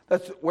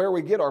 That's where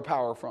we get our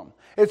power from.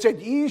 It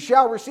said, ye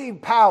shall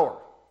receive power.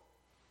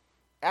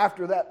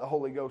 After that, the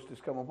Holy Ghost has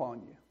come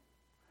upon you.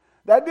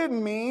 That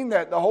didn't mean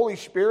that the Holy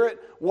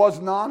Spirit was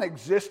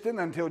non-existent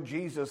until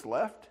Jesus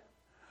left.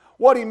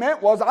 What He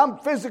meant was, I'm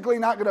physically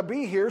not going to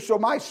be here, so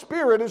my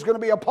Spirit is going to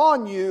be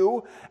upon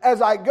you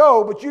as I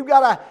go. But you've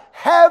got to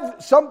have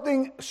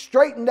something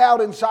straightened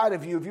out inside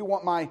of you if you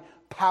want my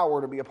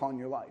power to be upon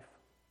your life.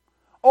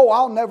 Oh,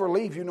 I'll never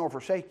leave you nor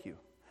forsake you.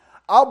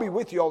 I'll be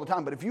with you all the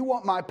time. But if you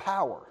want my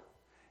power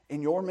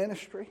in your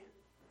ministry,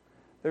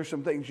 there's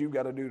some things you've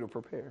got to do to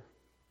prepare.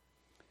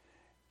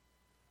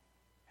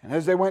 And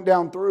as they went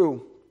down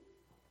through,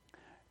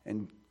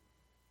 and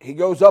He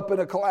goes up in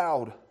a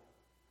cloud,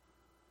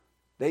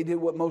 they did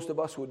what most of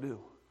us would do.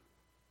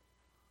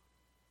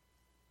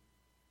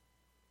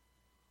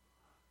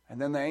 And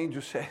then the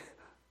angel said,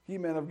 ye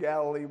men of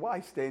Galilee,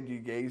 why stand ye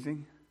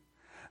gazing?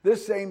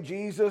 This same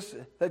Jesus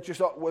that you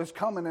saw was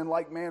coming in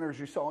like manner as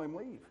you saw Him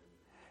leave.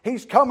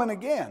 He's coming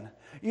again.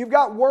 You've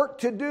got work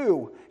to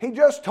do. He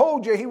just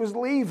told you He was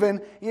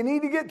leaving. You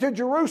need to get to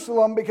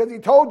Jerusalem because He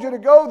told you to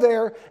go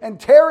there and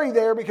tarry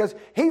there because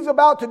He's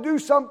about to do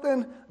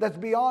something that's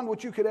beyond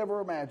what you could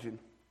ever imagine.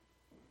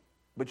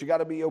 But you got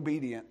to be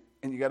obedient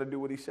and you got to do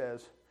what He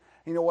says.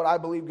 You know what? I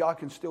believe God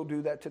can still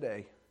do that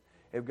today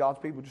if God's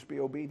people just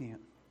be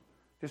obedient.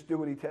 Just do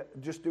what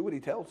He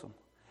tells them.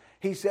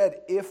 He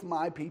said, if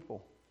my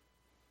people,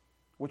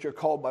 which are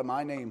called by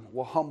my name,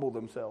 will humble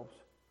themselves.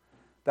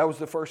 That was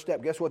the first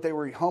step. Guess what? They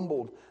were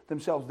humbled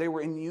themselves. They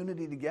were in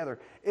unity together.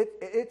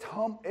 It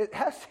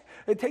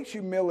takes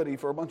humility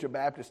for a bunch of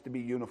Baptists to be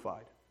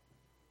unified.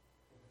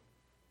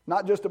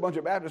 Not just a bunch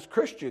of Baptist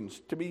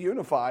Christians to be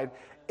unified.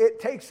 It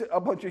takes a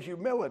bunch of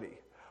humility.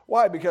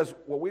 Why? Because,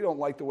 well, we don't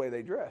like the way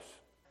they dress.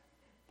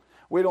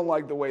 We don't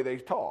like the way they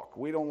talk.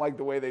 We don't like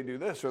the way they do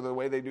this or the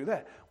way they do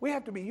that. We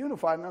have to be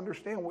unified and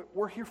understand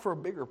we're here for a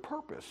bigger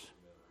purpose.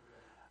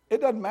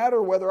 It doesn't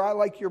matter whether I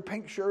like your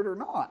pink shirt or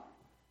not.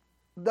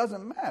 It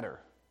doesn't matter.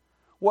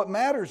 What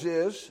matters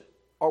is,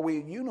 are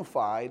we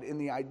unified in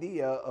the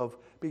idea of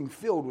being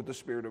filled with the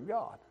Spirit of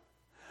God?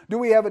 Do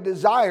we have a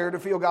desire to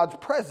feel God's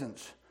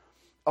presence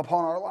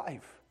upon our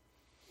life?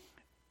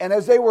 And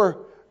as they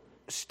were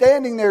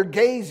standing there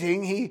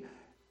gazing,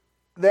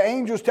 the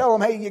angels tell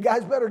them, hey, you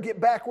guys better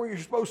get back where you're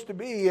supposed to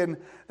be. And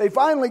they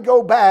finally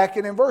go back,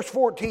 and in verse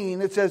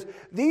 14 it says,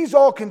 these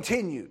all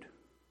continued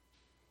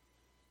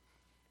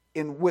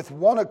with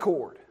one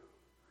accord.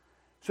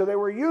 So they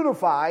were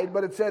unified,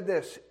 but it said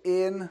this,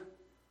 in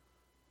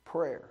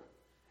prayer.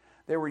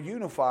 They were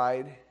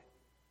unified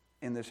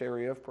in this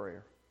area of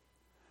prayer.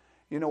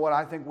 You know what?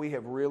 I think we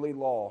have really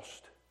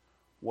lost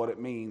what it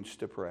means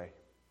to pray.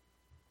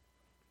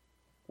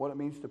 What it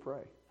means to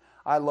pray.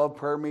 I love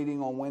prayer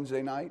meeting on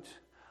Wednesday nights.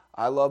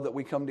 I love that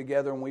we come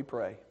together and we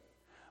pray.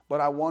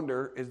 But I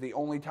wonder, is the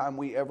only time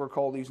we ever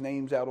call these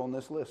names out on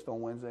this list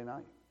on Wednesday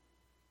night?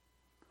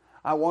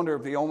 I wonder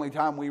if the only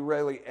time we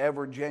really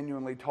ever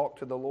genuinely talk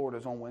to the Lord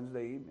is on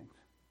Wednesday evenings.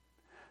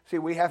 See,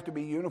 we have to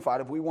be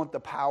unified. If we want the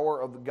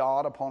power of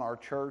God upon our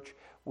church,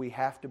 we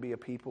have to be a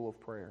people of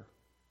prayer.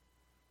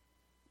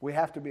 We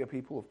have to be a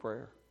people of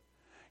prayer.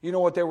 You know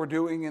what they were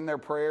doing in their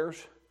prayers?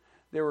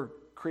 They were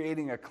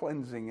creating a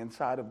cleansing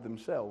inside of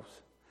themselves.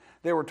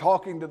 They were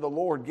talking to the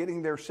Lord,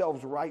 getting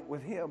themselves right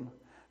with Him.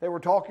 They were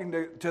talking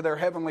to their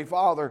Heavenly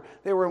Father.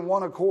 They were in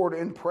one accord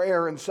in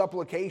prayer and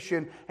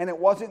supplication, and it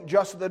wasn't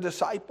just the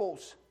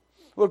disciples.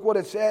 Look what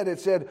it said. It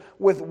said,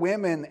 with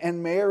women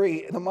and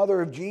Mary, the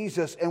mother of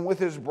Jesus, and with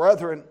His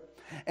brethren.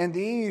 And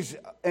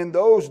in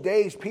those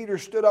days, Peter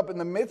stood up in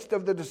the midst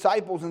of the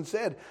disciples and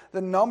said,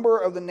 the number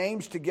of the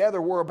names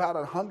together were about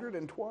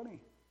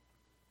 120.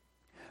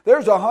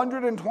 There's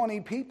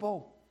 120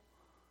 people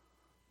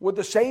with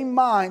the same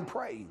mind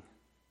praying.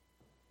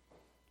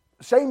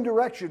 Same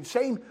direction,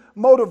 same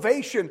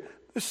motivation,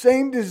 the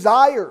same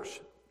desires,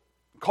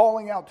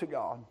 calling out to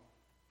God.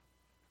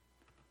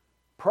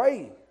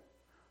 Praying,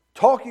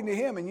 talking to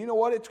Him. And you know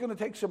what? It's going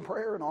to take some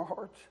prayer in our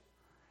hearts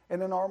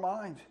and in our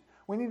minds.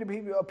 We need to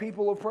be a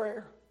people of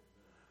prayer.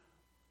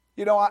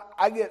 You know,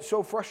 I get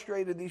so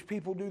frustrated. These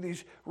people do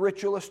these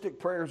ritualistic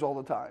prayers all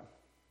the time.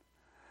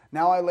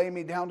 Now I lay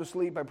me down to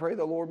sleep. I pray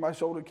the Lord my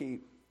soul to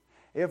keep.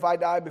 If I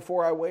die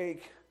before I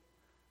wake,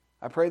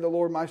 I pray the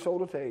Lord my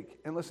soul to take.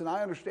 And listen,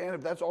 I understand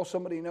if that's all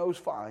somebody knows,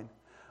 fine.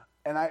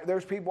 And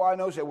there's people I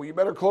know say, well, you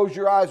better close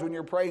your eyes when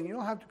you're praying. You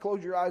don't have to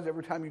close your eyes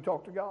every time you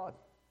talk to God.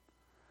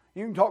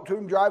 You can talk to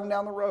Him driving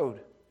down the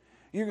road.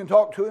 You can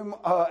talk to Him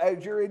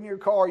as you're in your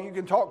car. You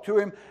can talk to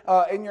Him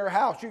in your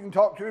house. You can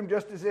talk to Him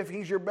just as if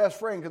He's your best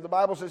friend, because the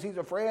Bible says He's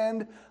a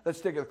friend that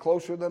sticketh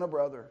closer than a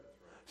brother.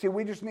 See,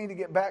 we just need to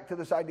get back to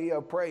this idea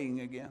of praying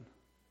again.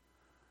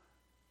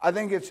 I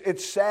think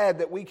it's sad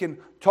that we can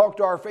talk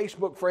to our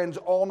Facebook friends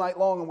all night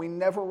long and we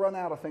never run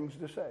out of things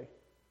to say.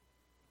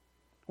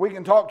 We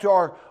can talk to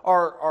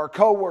our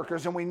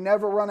co-workers and we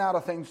never run out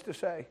of things to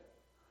say.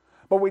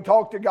 But we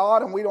talk to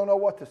God and we don't know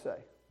what to say.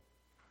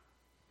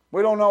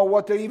 We don't know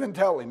what to even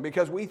tell Him,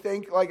 because we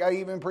think, like I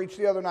even preached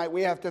the other night,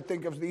 we have to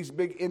think of these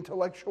big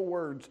intellectual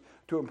words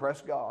to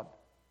impress God.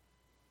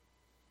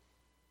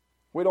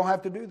 We don't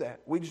have to do that.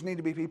 We just need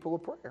to be people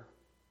of prayer.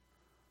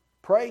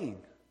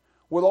 Praying.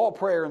 With all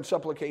prayer and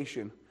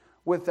supplication,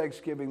 with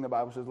thanksgiving, the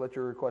Bible says, let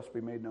your requests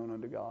be made known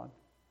unto God.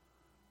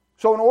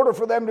 So in order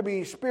for them to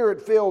be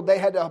Spirit-filled, they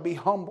had to be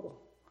humble.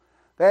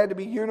 They had to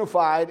be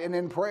unified and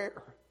in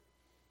prayer.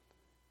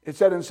 It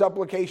said in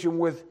supplication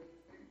with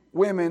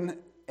women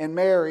and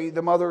Mary,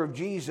 the mother of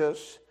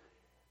Jesus,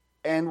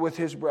 and with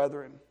His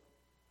brethren.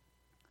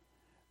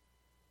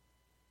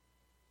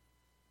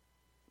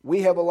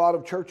 We have a lot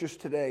of churches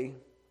today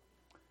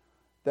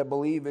that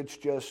believe it's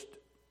just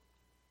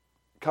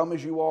come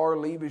as you are,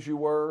 leave as you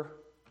were.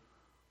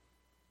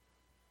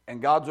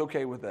 And God's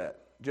okay with that,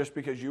 just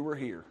because you were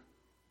here.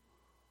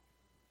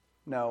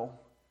 No.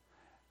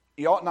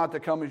 You ought not to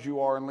come as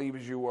you are and leave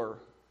as you were.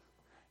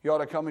 You ought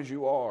to come as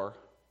you are,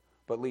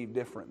 but leave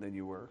different than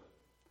you were.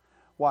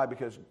 Why?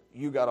 Because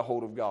you got a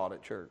hold of God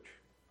at church.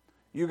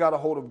 You got a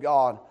hold of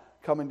God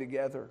coming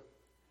together.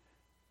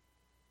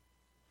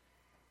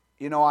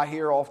 You know, I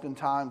hear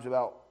oftentimes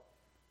about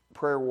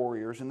prayer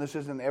warriors, and this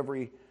isn't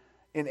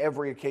in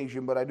every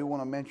occasion, but I do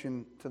want to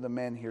mention to the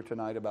men here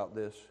tonight about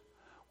this.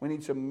 We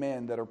need some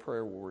men that are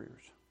prayer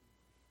warriors.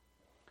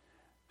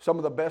 Some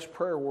of the best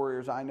prayer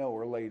warriors I know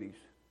are ladies.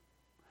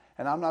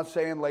 And I'm not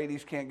saying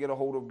ladies can't get a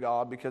hold of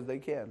God, because they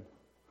can.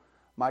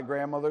 My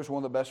grandmother's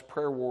one of the best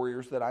prayer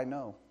warriors that I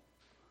know.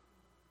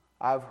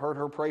 I've heard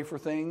her pray for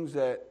things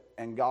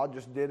and God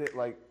just did it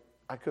like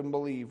I couldn't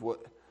believe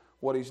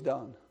what He's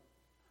done.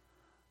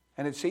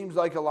 And it seems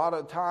like a lot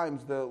of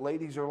times the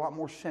ladies are a lot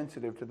more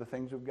sensitive to the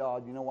things of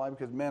God. You know why?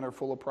 Because men are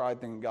full of pride,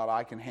 thinking, God,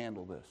 I can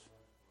handle this.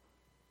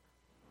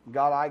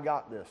 God, I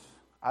got this.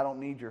 I don't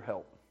need your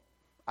help.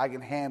 I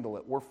can handle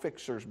it. We're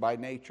fixers by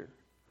nature.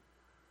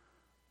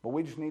 But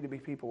we just need to be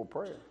people of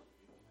prayer.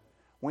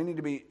 We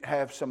need to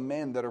have some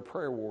men that are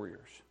prayer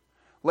warriors.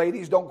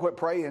 Ladies, don't quit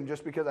praying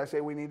just because I say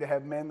we need to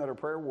have men that are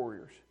prayer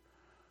warriors.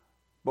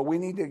 But we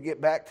need to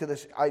get back to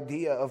this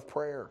idea of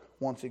prayer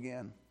once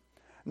again.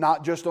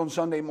 Not just on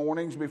Sunday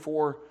mornings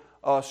before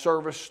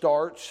service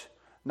starts,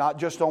 not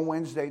just on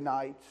Wednesday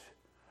nights,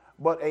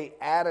 but an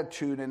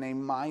attitude and a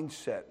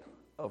mindset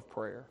of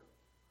prayer.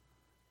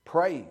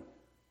 Praying,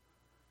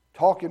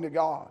 talking to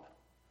God.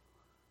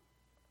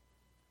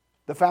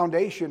 The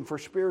foundation for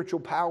spiritual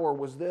power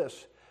was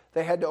this: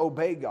 they had to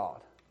obey God,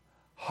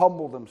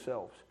 humble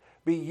themselves,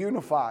 be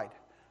unified,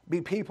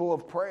 be people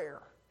of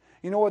prayer.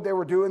 You know what they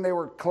were doing? They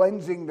were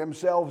cleansing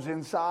themselves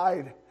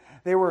inside.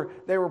 They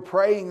were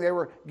praying. They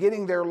were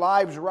getting their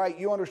lives right.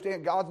 You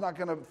understand, God's not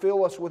going to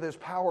fill us with His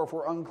power if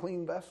we're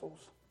unclean vessels.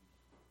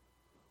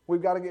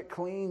 We've got to get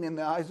clean in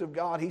the eyes of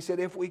God. He said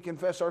if we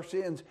confess our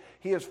sins,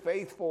 He is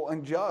faithful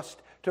and just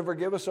to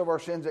forgive us of our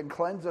sins and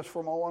cleanse us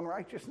from all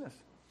unrighteousness.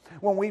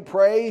 When we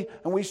pray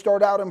and we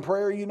start out in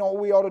prayer, you know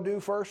what we ought to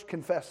do first?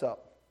 Confess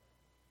up.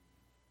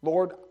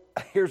 Lord,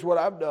 here's what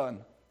I've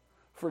done.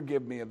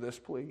 Forgive me of this,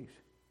 please.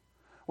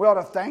 We ought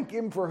to thank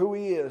Him for who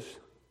He is.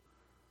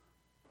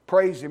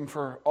 Praise Him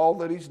for all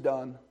that He's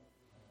done.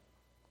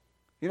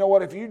 You know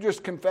what? If you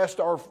just confessed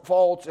our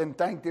faults and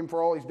thanked Him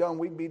for all He's done,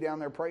 we'd be down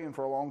there praying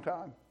for a long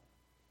time.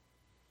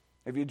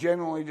 If you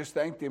genuinely just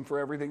thanked Him for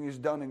everything He's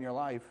done in your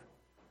life.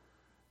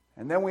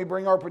 And then we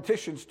bring our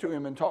petitions to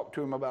Him and talk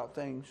to Him about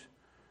things.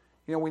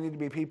 You know, we need to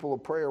be people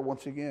of prayer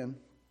once again.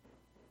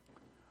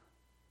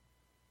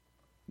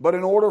 But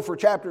in order for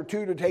chapter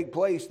 2 to take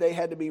place, they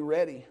had to be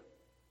ready.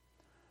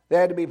 They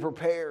had to be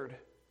prepared.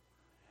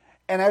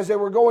 And as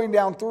we're going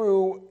down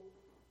through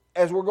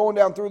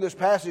this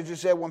passage, it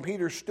said when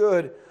Peter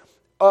stood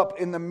up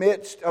in the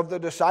midst of the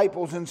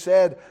disciples and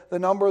said, the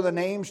number of the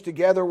names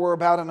together were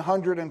about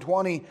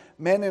 120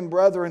 men and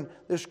brethren.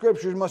 The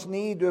scriptures must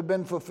need to have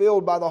been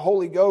fulfilled by the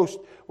Holy Ghost,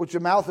 which the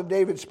mouth of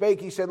David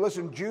spake. He said,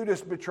 listen, Judas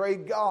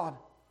betrayed God.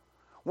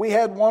 We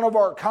had one of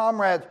our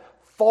comrades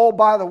fall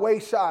by the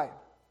wayside.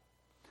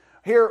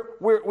 Here,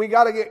 we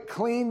got to get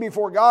clean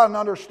before God and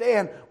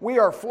understand we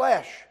are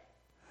flesh.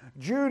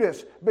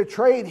 Judas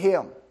betrayed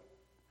Him.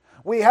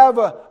 We have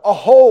a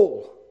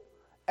hole,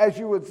 as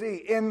you would see,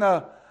 in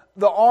the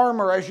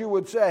armor, as you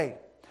would say.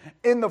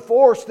 In the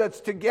force that's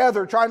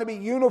together, trying to be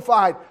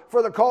unified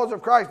for the cause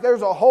of Christ.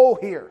 There's a hole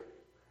here.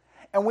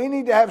 And we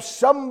need to have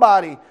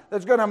somebody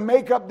that's going to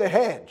make up the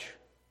hedge.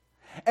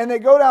 And they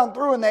go down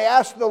through and they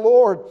ask the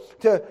Lord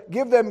to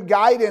give them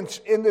guidance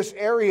in this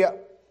area.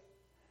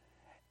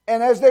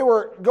 And as they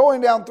were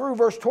going down through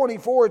verse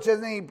 24, it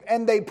says,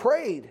 and they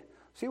prayed.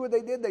 See what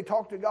they did? They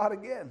talked to God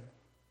again.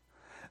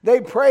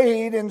 They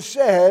prayed and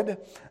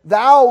said,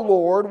 Thou,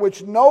 Lord,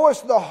 which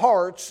knowest the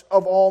hearts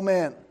of all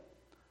men,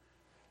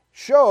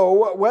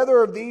 show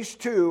whether of these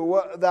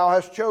two Thou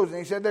hast chosen.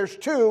 He said, there's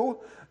two,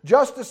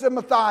 Justus and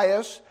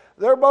Matthias.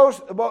 They're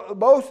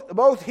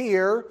both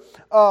here.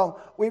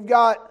 We've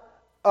got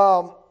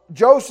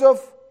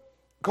Joseph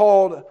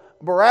called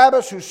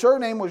Barabbas, whose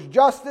surname was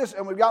Justus,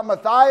 and we've got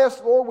Matthias.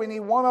 Lord, we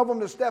need one of them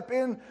to step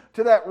in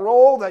to that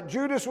role that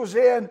Judas was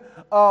in.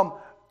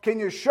 Can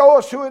you show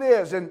us who it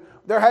is? And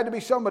there had to be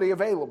somebody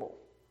available,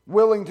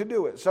 willing to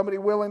do it, somebody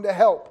willing to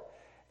help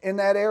in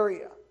that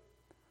area.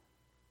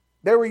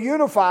 They were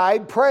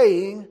unified,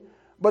 praying,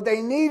 but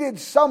they needed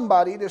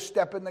somebody to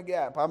step in the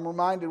gap. I'm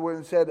reminded when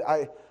it said,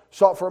 I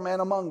sought for a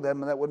man among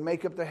them that would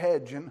make up the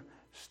hedge and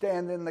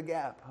stand in the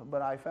gap,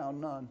 but I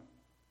found none.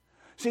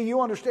 See,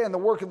 you understand the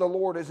work of the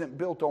Lord isn't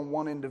built on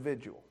one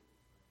individual.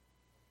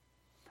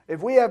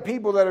 If we have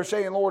people that are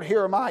saying, Lord,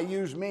 here am I,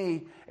 use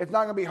me, it's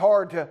not going to be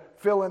hard to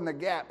fill in the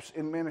gaps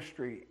in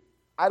ministry.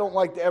 I don't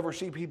like to ever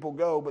see people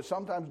go, but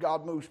sometimes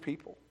God moves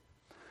people.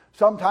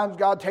 Sometimes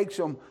God takes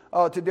them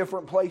to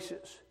different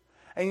places.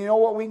 And you know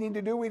what we need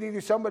to do? We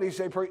need somebody to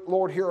say,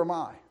 Lord, here am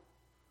I.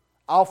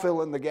 I'll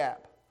fill in the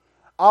gap.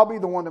 I'll be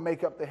the one to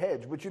make up the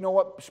hedge. But you know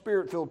what?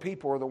 Spirit-filled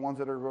people are the ones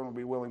that are going to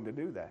be willing to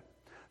do that.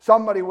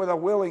 Somebody with a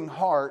willing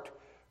heart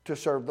to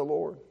serve the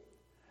Lord.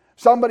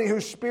 Somebody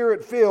who's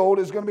Spirit-filled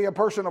is going to be a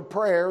person of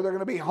prayer. They're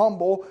going to be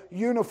humble,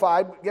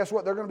 unified. Guess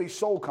what? They're going to be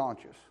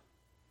soul-conscious.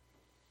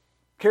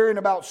 Caring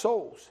about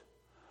souls.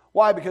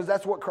 Why? Because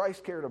that's what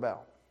Christ cared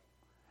about.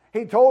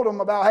 He told them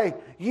about, hey,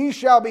 you're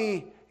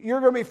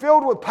going to be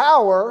filled with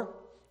power.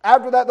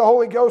 After that, the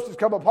Holy Ghost has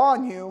come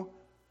upon you.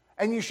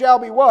 And you shall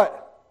be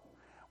what?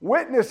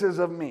 Witnesses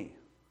of me.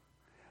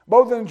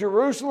 Both in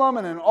Jerusalem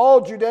and in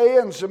all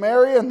Judea and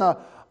Samaria and the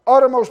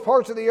uttermost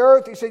parts of the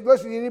earth. He said,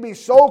 listen, you need to be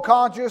soul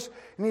conscious.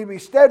 You need to be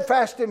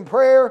steadfast in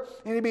prayer.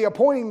 You need to be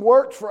appointing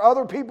works for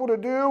other people to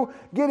do.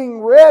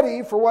 Getting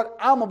ready for what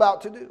I'm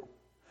about to do.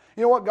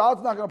 You know what?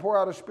 God's not going to pour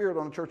out a spirit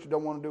on a church that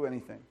don't want to do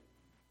anything.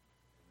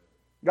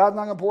 God's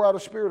not going to pour out a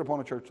spirit upon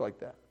a church like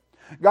that.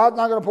 God's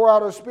not going to pour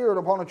out a spirit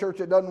upon a church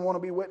that doesn't want to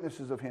be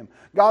witnesses of Him.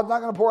 God's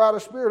not going to pour out a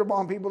spirit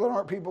upon people that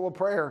aren't people of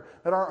prayer,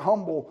 that aren't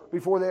humble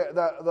before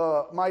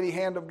the mighty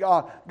hand of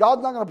God.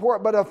 God's not going to pour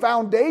it, but a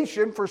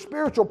foundation for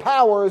spiritual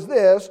power is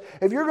this.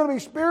 If you're going to be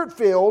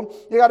Spirit-filled,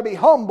 you got to be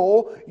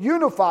humble,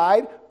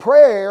 unified,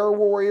 prayer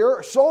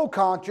warrior,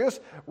 soul-conscious,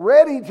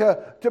 ready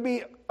to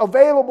be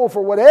available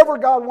for whatever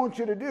God wants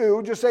you to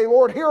do. Just say,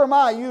 Lord, here am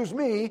I, use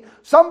me.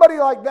 Somebody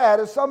like that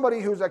is somebody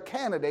who's a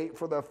candidate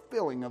for the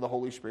filling of the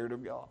Holy Spirit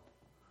of God.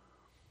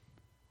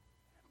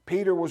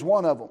 Peter was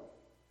one of them.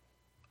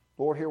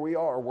 Lord, here we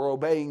are. We're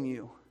obeying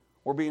you.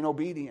 We're being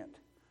obedient.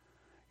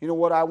 You know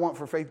what I want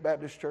for Faith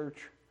Baptist Church?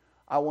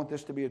 I want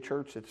this to be a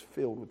church that's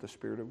filled with the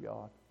Spirit of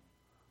God.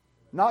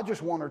 Not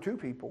just one or two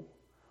people.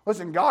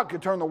 Listen, God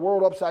could turn the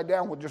world upside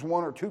down with just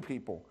one or two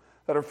people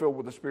that are filled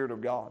with the Spirit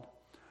of God.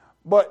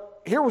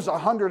 But here was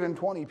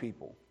 120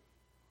 people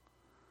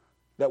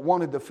that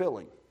wanted the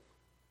filling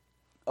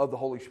of the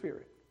Holy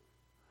Spirit.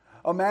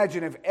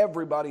 Imagine if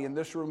everybody in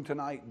this room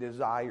tonight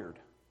desired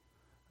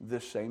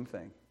this same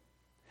thing.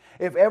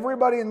 If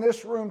everybody in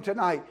this room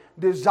tonight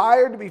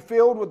desired to be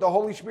filled with the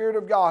Holy Spirit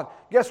of God,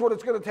 guess what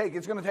it's going to take?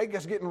 It's going to take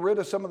us getting rid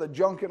of some of the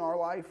junk in our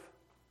life,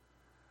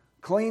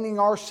 cleaning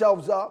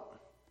ourselves up,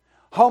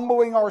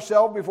 humbling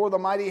ourselves before the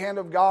mighty hand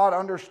of God,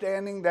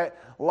 understanding that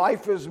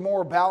life is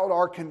more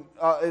about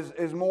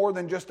is more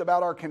than just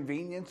about our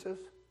conveniences.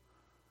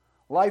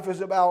 Life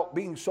is about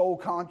being soul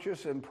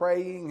conscious and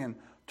praying and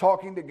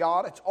talking to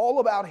God. It's all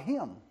about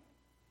Him.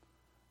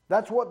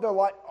 That's what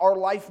our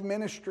life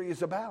ministry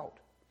is about.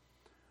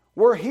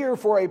 We're here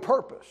for a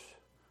purpose.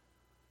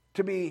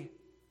 To be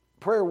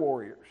prayer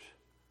warriors.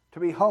 To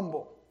be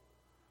humble.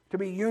 To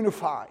be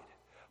unified.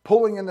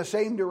 Pulling in the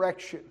same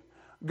direction.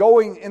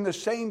 Going in the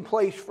same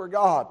place for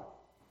God.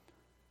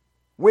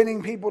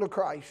 Winning people to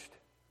Christ.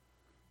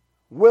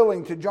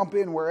 Willing to jump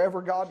in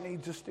wherever God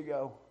needs us to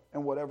go.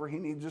 And whatever He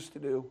needs us to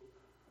do.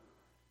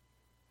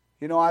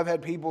 You know, I've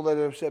had people that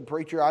have said,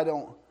 "Preacher, I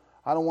don't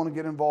want to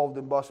get involved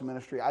in bus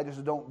ministry. I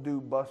just don't do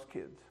bus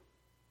kids.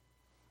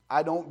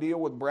 I don't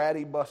deal with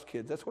bratty bus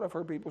kids." That's what I've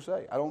heard people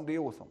say. I don't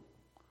deal with them.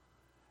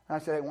 And I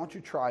said, "Hey, why don't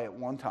you try it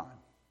one time?"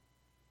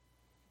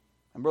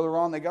 And Brother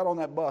Ron, they got on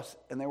that bus,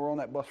 and they were on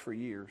that bus for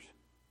years.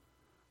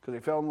 Because they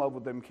fell in love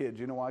with them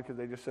kids. You know why? Because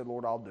they just said,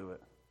 "Lord, I'll do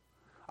it.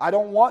 I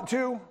don't want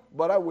to,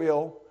 but I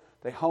will."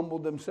 They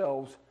humbled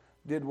themselves,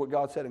 did what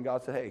God said, and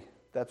God said, "Hey,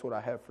 that's what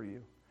I have for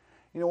you."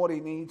 You know what He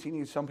needs? He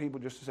needs some people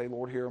just to say,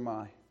 "Lord, here am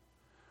I."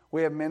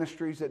 We have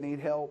ministries that need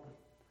help,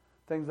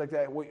 things like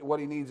that. What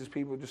He needs is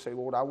people to just say,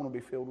 "Lord, I want to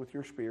be filled with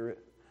your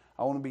Spirit.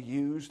 I want to be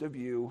used of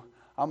you.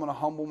 I'm going to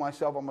humble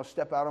myself. I'm going to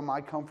step out of my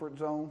comfort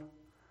zone.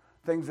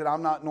 Things that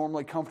I'm not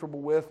normally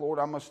comfortable with, Lord,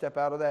 I'm going to step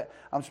out of that.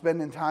 I'm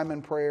spending time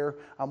in prayer.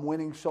 I'm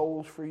winning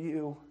souls for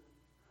you.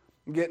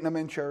 I'm getting them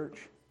in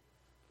church."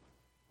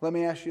 Let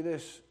me ask you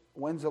this.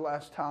 When's the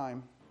last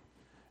time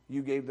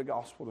you gave the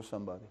gospel to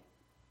somebody?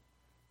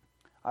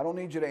 I don't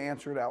need you to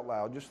answer it out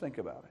loud. Just think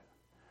about it.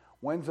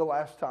 When's the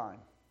last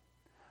time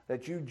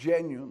that you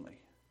genuinely,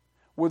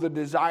 with a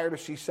desire to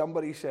see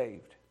somebody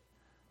saved,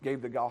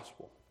 gave the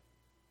gospel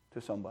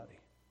to somebody?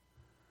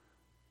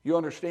 You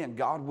understand,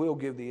 God will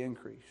give the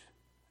increase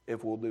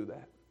if we'll do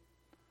that.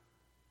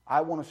 I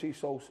want to see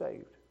souls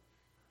saved.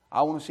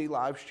 I want to see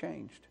lives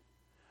changed.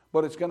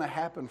 But it's going to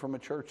happen from a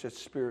church that's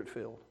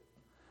Spirit-filled,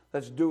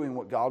 that's doing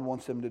what God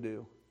wants them to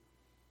do.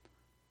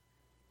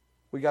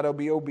 We got to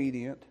be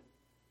obedient,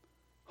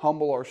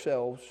 humble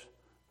ourselves,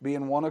 be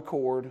in one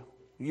accord,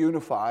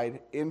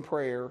 unified in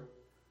prayer,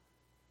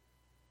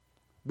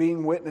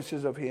 being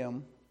witnesses of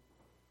Him,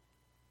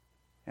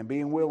 and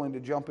being willing to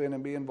jump in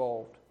and be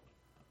involved.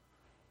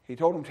 He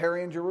told them,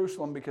 "Tarry in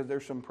Jerusalem because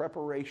there's some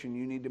preparation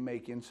you need to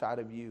make inside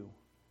of you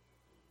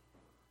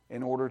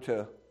in order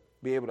to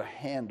be able to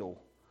handle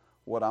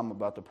what I'm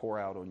about to pour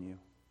out on you."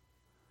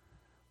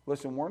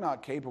 Listen, we're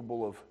not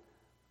capable of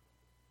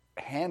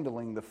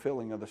handling the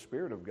filling of the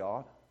Spirit of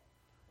God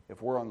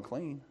if we're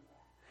unclean.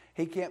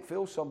 He can't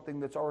fill something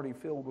that's already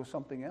filled with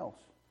something else.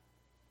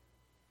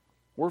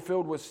 We're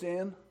filled with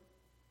sin.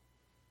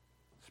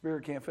 The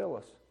Spirit can't fill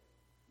us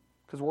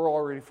because we're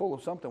already full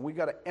of something. We've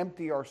got to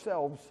empty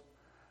ourselves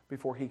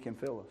before He can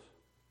fill us.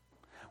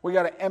 We've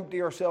got to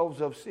empty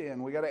ourselves of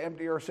sin. We've got to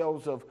empty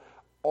ourselves of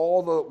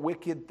all the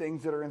wicked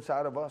things that are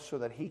inside of us so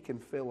that He can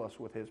fill us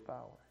with His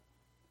power.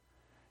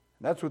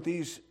 And that's what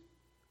these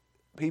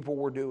people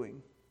were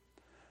doing.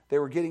 They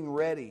were getting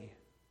ready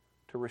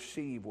to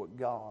receive what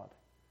God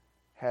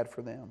had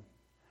for them.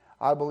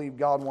 I believe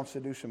God wants to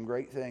do some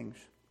great things,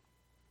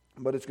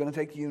 but it's going to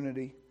take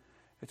unity.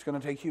 It's going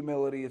to take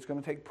humility. It's going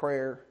to take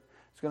prayer.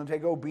 It's going to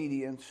take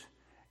obedience.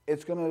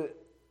 It's going to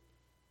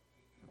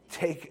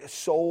take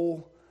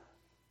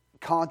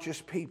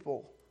soul-conscious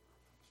people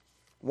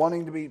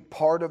wanting to be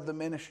part of the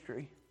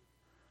ministry.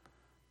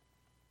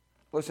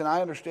 Listen,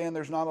 I understand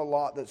there's not a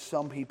lot that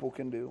some people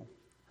can do.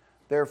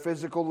 Their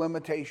physical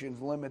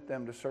limitations limit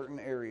them to certain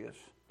areas.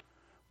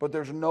 But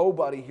there's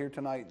nobody here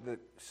tonight that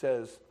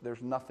says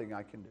there's nothing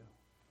I can do.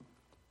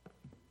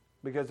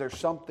 Because there's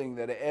something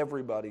that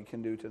everybody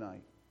can do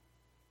tonight.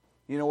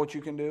 You know what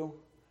you can do?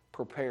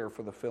 Prepare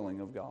for the filling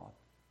of God.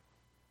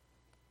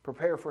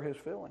 Prepare for His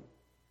filling.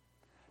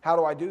 How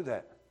do I do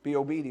that? Be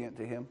obedient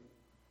to Him.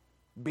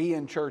 Be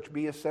in church.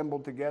 Be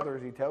assembled together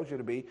as He tells you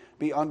to be.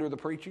 Be under the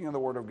preaching of the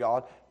Word of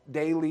God.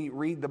 Daily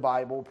read the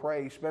Bible.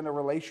 Pray. Spend a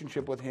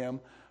relationship with Him.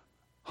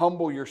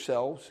 Humble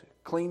yourselves.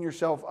 Clean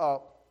yourself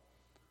up.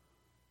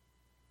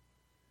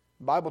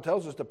 The Bible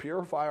tells us to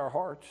purify our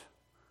hearts.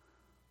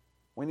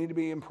 We need to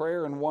be in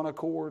prayer in one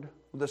accord,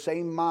 with the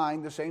same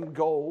mind, the same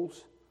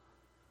goals,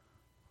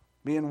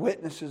 being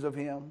witnesses of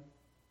Him,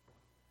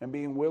 and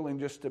being willing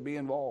just to be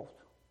involved.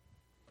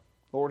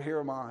 Lord, here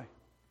am I.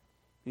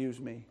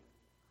 Use me.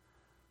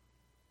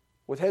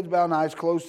 With heads bowed and eyes closed